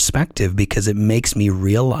new perspective, because it makes me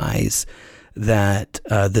realize that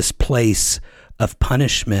this place of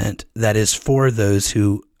punishment that is for those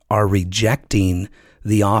who are rejecting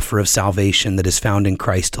the offer of salvation that is found in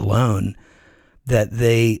Christ alone, that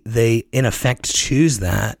they in effect choose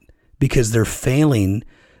that because they're failing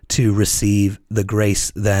to receive the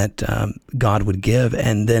grace that God would give.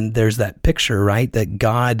 And then there's that picture, right, that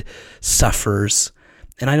God suffers.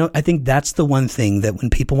 And I think that's the one thing that when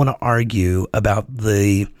people want to argue about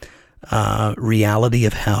the reality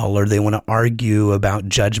of hell, or they want to argue about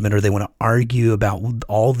judgment, or they want to argue about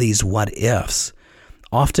all these what ifs,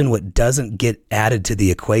 often what doesn't get added to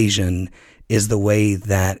the equation is the way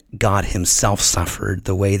that God himself suffered,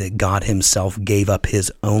 the way that God himself gave up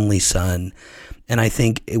his only son. And I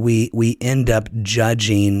think we end up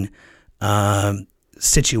judging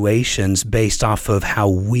situations based off of how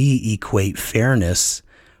we equate fairness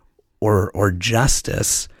or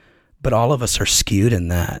justice, but all of us are skewed in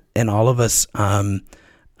that. And all of us,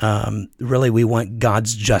 really, we want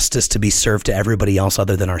God's justice to be served to everybody else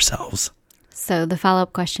other than ourselves. So the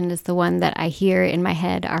follow-up question is the one that I hear in my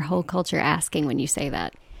head our whole culture asking when you say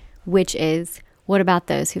that, which is, what about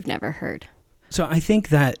those who've never heard? So I think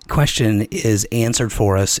that question is answered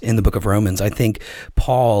for us in the book of Romans. I think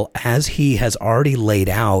Paul, as he has already laid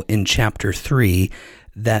out in chapter 3,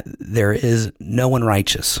 that there is no one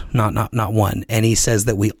righteous, not one. And he says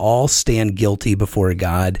that we all stand guilty before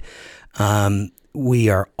God. We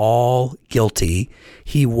are all guilty.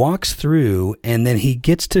 He walks through, and then he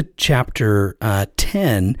gets to chapter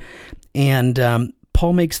 10, and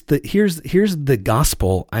Paul makes here's the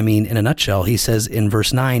gospel. I mean, in a nutshell, he says in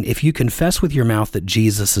verse 9, if you confess with your mouth that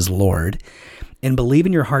Jesus is Lord and believe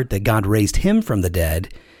in your heart that God raised him from the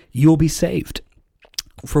dead, you will be saved.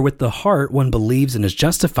 For with the heart one believes and is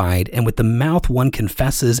justified, and with the mouth one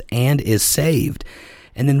confesses and is saved.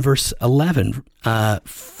 And then verse 11,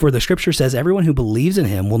 for the scripture says, everyone who believes in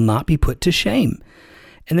him will not be put to shame.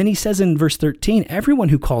 And then he says in verse 13, everyone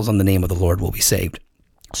who calls on the name of the Lord will be saved.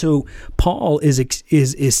 So Paul is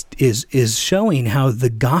showing how the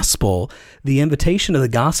gospel, the invitation of the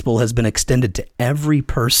gospel has been extended to every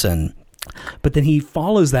person. But then he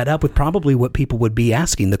follows that up with probably what people would be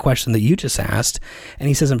asking, the question that you just asked. And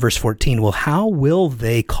he says in verse 14, well, how will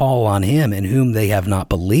they call on him in whom they have not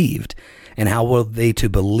believed? And how will they to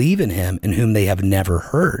believe in him in whom they have never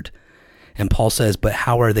heard? And Paul says, but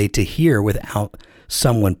how are they to hear without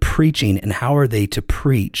someone preaching? And how are they to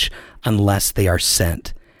preach unless they are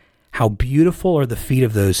sent? How beautiful are the feet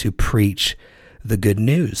of those who preach the good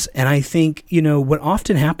news. And I think, what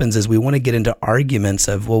often happens is we want to get into arguments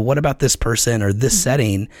of, well, what about this person or this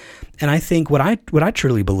setting? And I think what I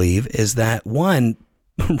truly believe is that, one,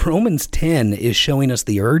 Romans 10 is showing us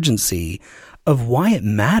the urgency of why it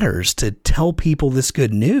matters to tell people this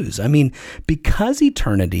good news. I mean, because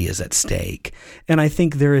eternity is at stake. And I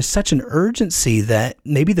think there is such an urgency that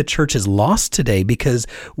maybe the church is lost today, because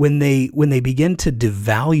when they begin to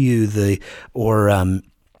devalue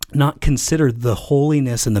not consider the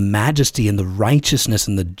holiness and the majesty and the righteousness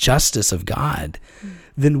and the justice of God,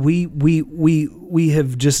 then we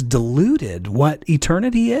have just diluted what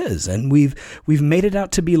eternity is, and we've made it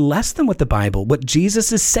out to be less than what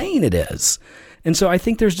Jesus is saying it is. And so I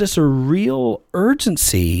think there's just a real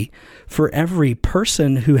urgency for every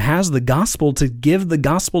person who has the gospel to give the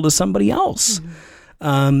gospel to somebody else.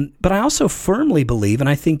 But I also firmly believe, and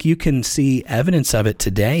I think you can see evidence of it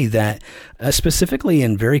today, that specifically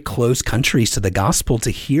in very close countries to the gospel,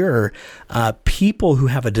 to hear people who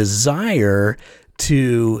have a desire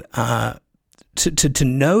to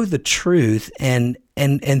know the truth and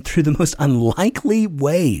through the most unlikely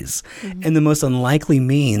ways and the most unlikely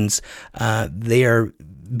means, they are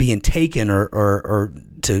being taken or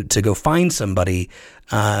to go find somebody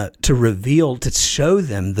to show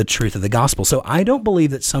them the truth of the gospel. So I don't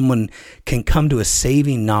believe that someone can come to a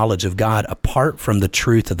saving knowledge of God apart from the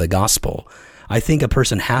truth of the gospel. I think a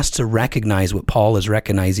person has to recognize what Paul is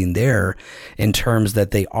recognizing there, in terms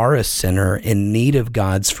that they are a sinner in need of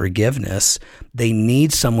God's forgiveness. They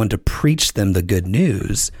need someone to preach them the good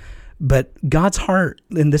news. But God's heart,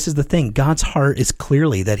 and this is the thing, God's heart is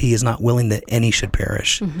clearly that he is not willing that any should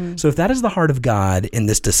perish. So if that is the heart of God in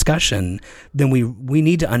this discussion, then we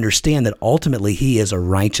need to understand that ultimately he is a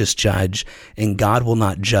righteous judge, and God will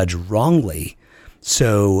not judge wrongly.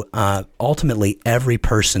 So ultimately every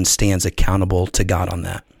person stands accountable to God on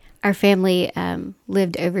that. Our family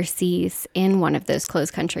lived overseas in one of those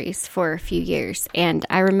closed countries for a few years. And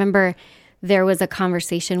I remember there was a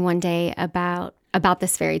conversation one day about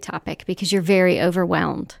this very topic, because you're very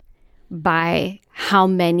overwhelmed by how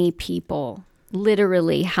many people,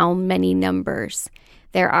 literally how many numbers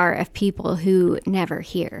there are of people who never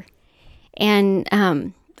hear. And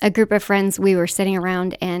a group of friends, we were sitting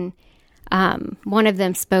around, and one of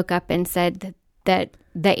them spoke up and said that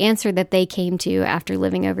the answer that they came to after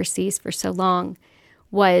living overseas for so long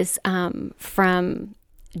was from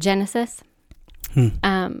Genesis,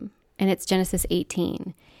 and it's Genesis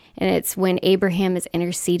 18. And it's when Abraham is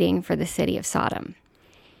interceding for the city of Sodom.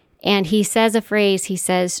 And he says a phrase, he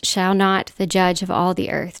says, "Shall not the judge of all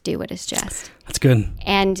the earth do what is just?" That's good.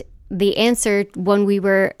 And the answer when we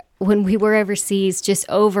were overseas, just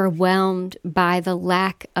overwhelmed by the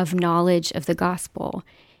lack of knowledge of the gospel,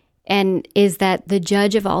 and is that the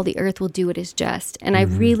judge of all the earth will do what is just. And I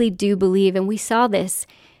really do believe, and we saw this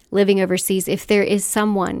living overseas, if there is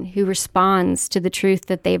someone who responds to the truth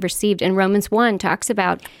that they've received. And Romans 1 talks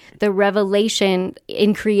about the revelation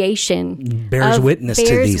in creation. Bears witness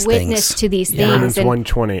to these things. Romans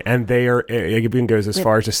 1:20. And they are, it even goes as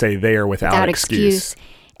far as to say they are without excuse.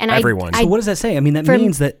 And everyone. So what does that say? I mean, that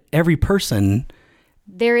means that every person...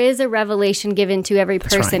 There is a revelation given to every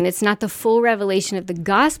person. That's right. It's not the full revelation of the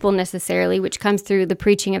gospel necessarily, which comes through the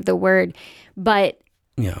preaching of the word, but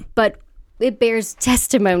it bears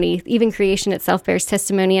testimony. Even creation itself bears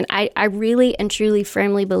testimony. And I really and truly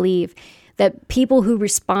firmly believe that people who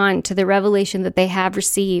respond to the revelation that they have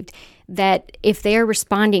received, that if they are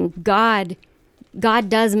responding, God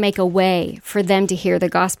does make a way for them to hear the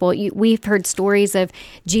gospel. We've heard stories of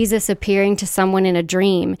Jesus appearing to someone in a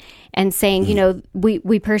dream and saying,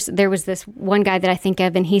 there was this one guy that I think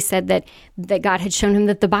of, and he said that God had shown him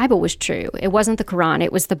that the Bible was true. It wasn't the Quran,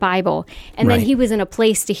 it was the Bible. And then he was in a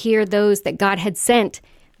place to hear those that God had sent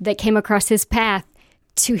that came across his path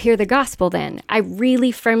to hear the gospel then. I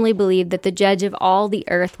really firmly believe that the judge of all the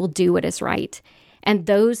earth will do what is right. And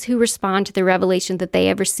those who respond to the revelation that they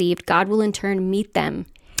have received, God will in turn meet them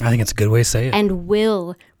I think it's a good way to say it. And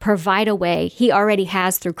will provide a way. He already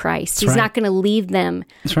has through Christ. He's not going to leave them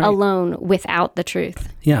alone without the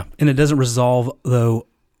truth. Yeah. And it doesn't resolve, though,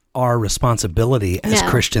 our responsibility as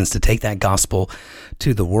Christians to take that gospel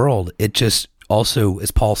to the world. It just also,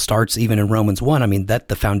 as Paul starts even in Romans 1, I mean, that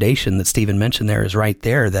the foundation that Stephen mentioned there is right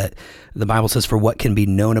there, that the Bible says, for what can be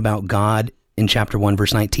known about God in chapter 1,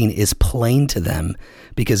 verse 19, is plain to them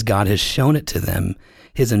because God has shown it to them.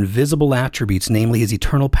 His invisible attributes, namely his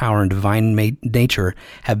eternal power and divine nature,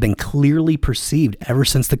 have been clearly perceived ever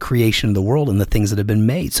since the creation of the world and the things that have been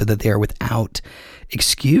made, so that they are without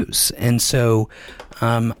excuse. And so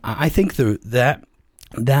I think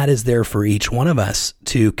that is there for each one of us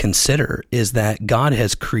to consider, is that God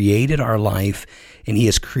has created our life and he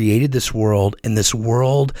has created this world, and this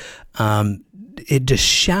world, it just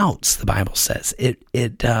shouts, the Bible says.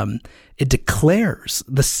 It declares,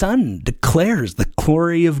 the sun declares the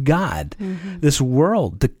glory of God. Mm-hmm. This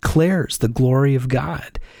world declares the glory of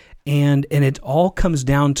God. And it all comes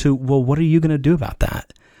down to, well, what are you going to do about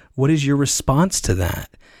that? What is your response to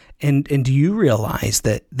that? And do you realize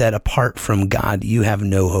that apart from God, you have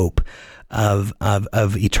no hope of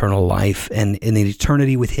eternal life and in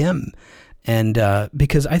eternity with him? And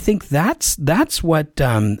because I think that's what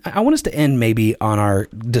I want us to end maybe on our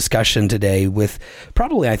discussion today with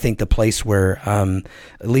probably, I think, the place where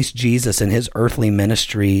at least Jesus in his earthly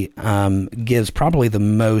ministry gives probably the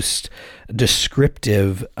most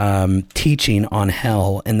descriptive teaching on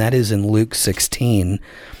hell, and that is in Luke 16.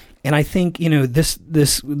 And I think,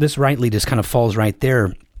 this rightly just kind of falls right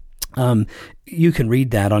there. You can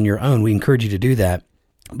read that on your own. We encourage you to do that.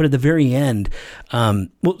 But at the very end,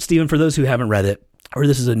 well, Stephen, for those who haven't read it, or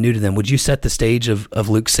this is new to them, would you set the stage of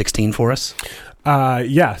Luke 16 for us?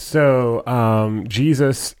 Yeah. So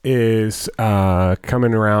Jesus is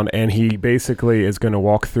coming around, and he basically is going to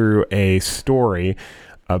walk through a story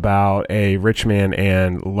about a rich man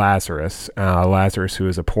and Lazarus, who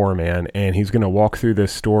is a poor man, and he's going to walk through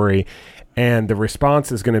this story. And the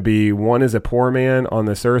response is going to be, one is a poor man on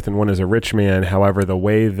this earth and one is a rich man. However, the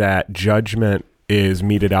way that judgment is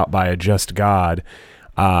meted out by a just God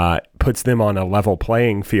puts them on a level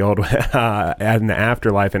playing field in the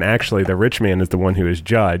afterlife. And actually, the rich man is the one who is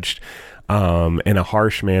judged in a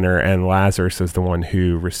harsh manner, and Lazarus is the one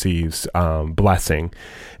who receives blessing.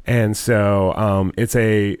 And so it's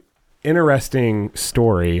a interesting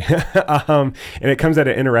story, and it comes at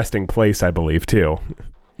an interesting place, I believe, too.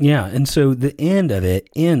 Yeah, and so the end of it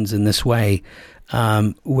ends in this way,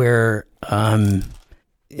 where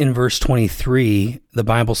in verse 23, the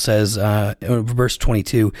Bible says, verse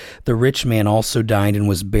 22, the rich man also died and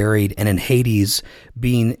was buried, and in Hades,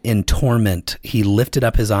 being in torment, he lifted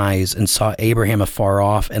up his eyes and saw Abraham afar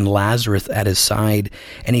off and Lazarus at his side.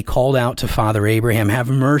 And he called out to Father Abraham, have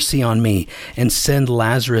mercy on me, and send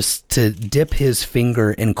Lazarus to dip his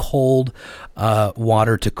finger in cold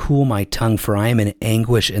water to cool my tongue, for I am in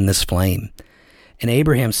anguish in this flame. And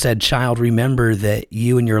Abraham said, child, remember that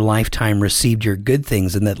you in your lifetime received your good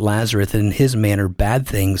things, and that Lazarus in his manner bad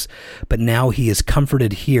things, but now he is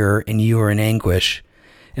comforted here and you are in anguish.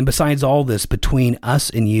 And besides all this, between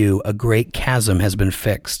us and you, a great chasm has been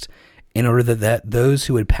fixed, in order that those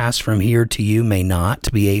who would pass from here to you may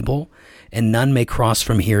not be able, and none may cross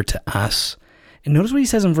from here to us. And notice what he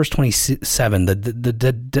says in verse 27,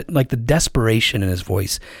 the desperation in his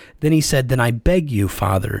voice. Then he said, then I beg you,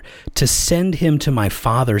 Father, to send him to my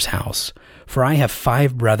father's house, for I have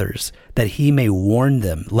 5 brothers, that he may warn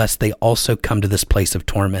them, lest they also come to this place of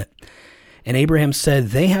torment. And Abraham said,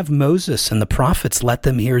 they have Moses and the prophets, let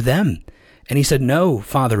them hear them. And he said, no,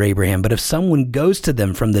 Father Abraham, but if someone goes to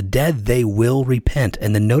them from the dead, they will repent.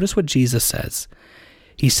 And then notice what Jesus says.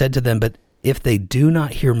 He said to them, but if they do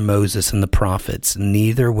not hear Moses and the prophets,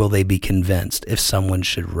 neither will they be convinced if someone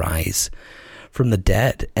should rise from the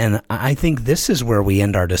dead. And I think this is where we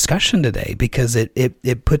end our discussion today, because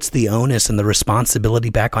it puts the onus and the responsibility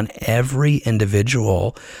back on every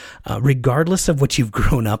individual, regardless of what you've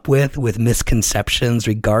grown up with misconceptions,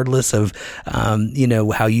 regardless of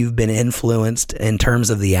how you've been influenced in terms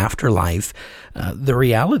of the afterlife. The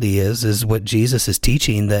reality is what Jesus is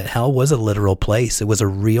teaching, that hell was a literal place. It was a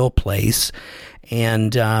real place.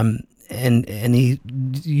 And he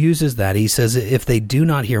uses that. He says, if they do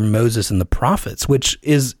not hear Moses and the prophets, what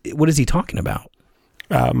is he talking about?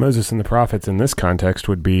 Moses and the prophets in this context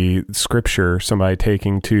would be scripture, somebody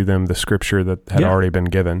taking to them the scripture that had already been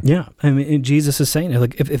given. Yeah. I mean, Jesus is saying,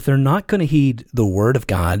 like, if they're not going to heed the word of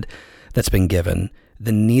God that's been given,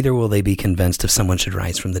 then neither will they be convinced if someone should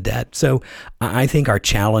rise from the dead. So I think our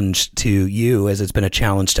challenge to you, as it's been a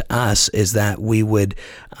challenge to us, is that we would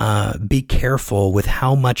be careful with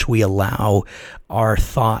how much we allow our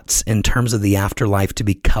thoughts in terms of the afterlife to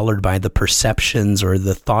be colored by the perceptions or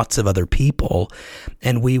the thoughts of other people.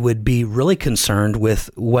 And we would be really concerned with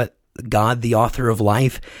what God, the author of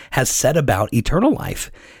life, has said about eternal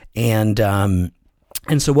life. And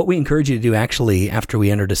so what we encourage you to do, actually, after we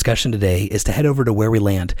end our discussion today, is to head over to Where We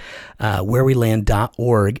Land,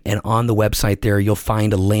 whereweland.org. And on the website there, you'll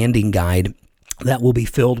find a landing guide that will be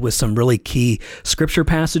filled with some really key scripture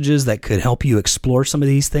passages that could help you explore some of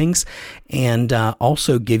these things, and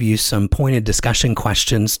also give you some pointed discussion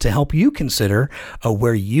questions to help you consider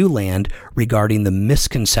where you land regarding the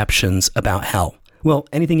misconceptions about hell. Well,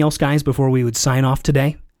 anything else, guys, before we would sign off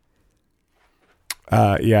today?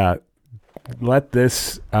 Yeah. Let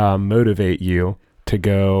this motivate you to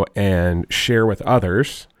go and share with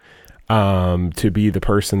others, to be the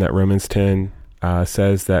person that Romans 10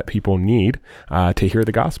 says that people need to hear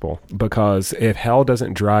the gospel. Because if hell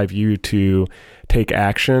doesn't drive you to take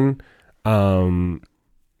action,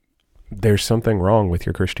 there's something wrong with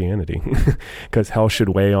your Christianity, because hell should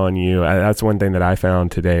weigh on you. That's one thing that I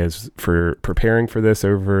found today, is for preparing for this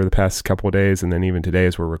over the past couple of days, and then even today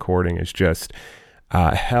as we're recording, is just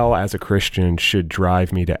hell as a Christian should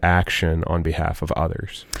drive me to action on behalf of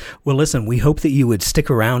others. Well, listen, we hope that you would stick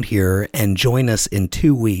around here and join us in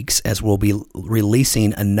 2 weeks, as we'll be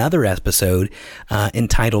releasing another episode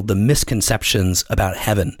entitled The Misconceptions About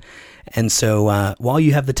Heaven. And so while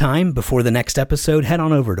you have the time before the next episode, head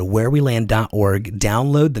on over to whereweland.org,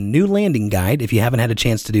 download the new landing guide if you haven't had a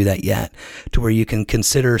chance to do that yet, to where you can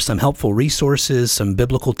consider some helpful resources, some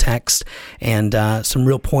biblical text, and some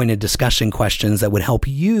real pointed discussion questions that would help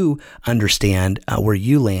you understand where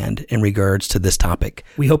you land in regards to this topic.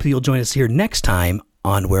 We hope that you'll join us here next time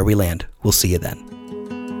on Where We Land. We'll see you then.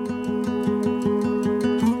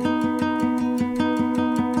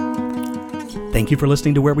 Thank you for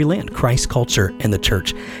listening to Where We Land, Christ, Culture, and the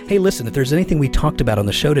Church. Hey, listen, if there's anything we talked about on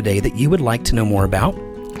the show today that you would like to know more about,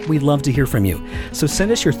 we'd love to hear from you. So send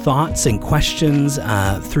us your thoughts and questions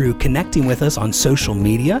through connecting with us on social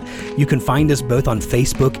media. You can find us both on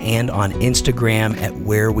Facebook and on Instagram at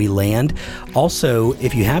Where We Land. Also,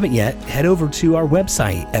 if you haven't yet, head over to our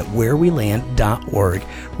website at whereweland.org,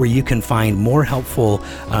 where you can find more helpful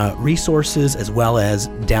resources, as well as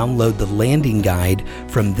download the landing guide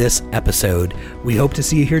from this episode. We hope to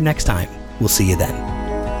see you here next time. We'll see you then.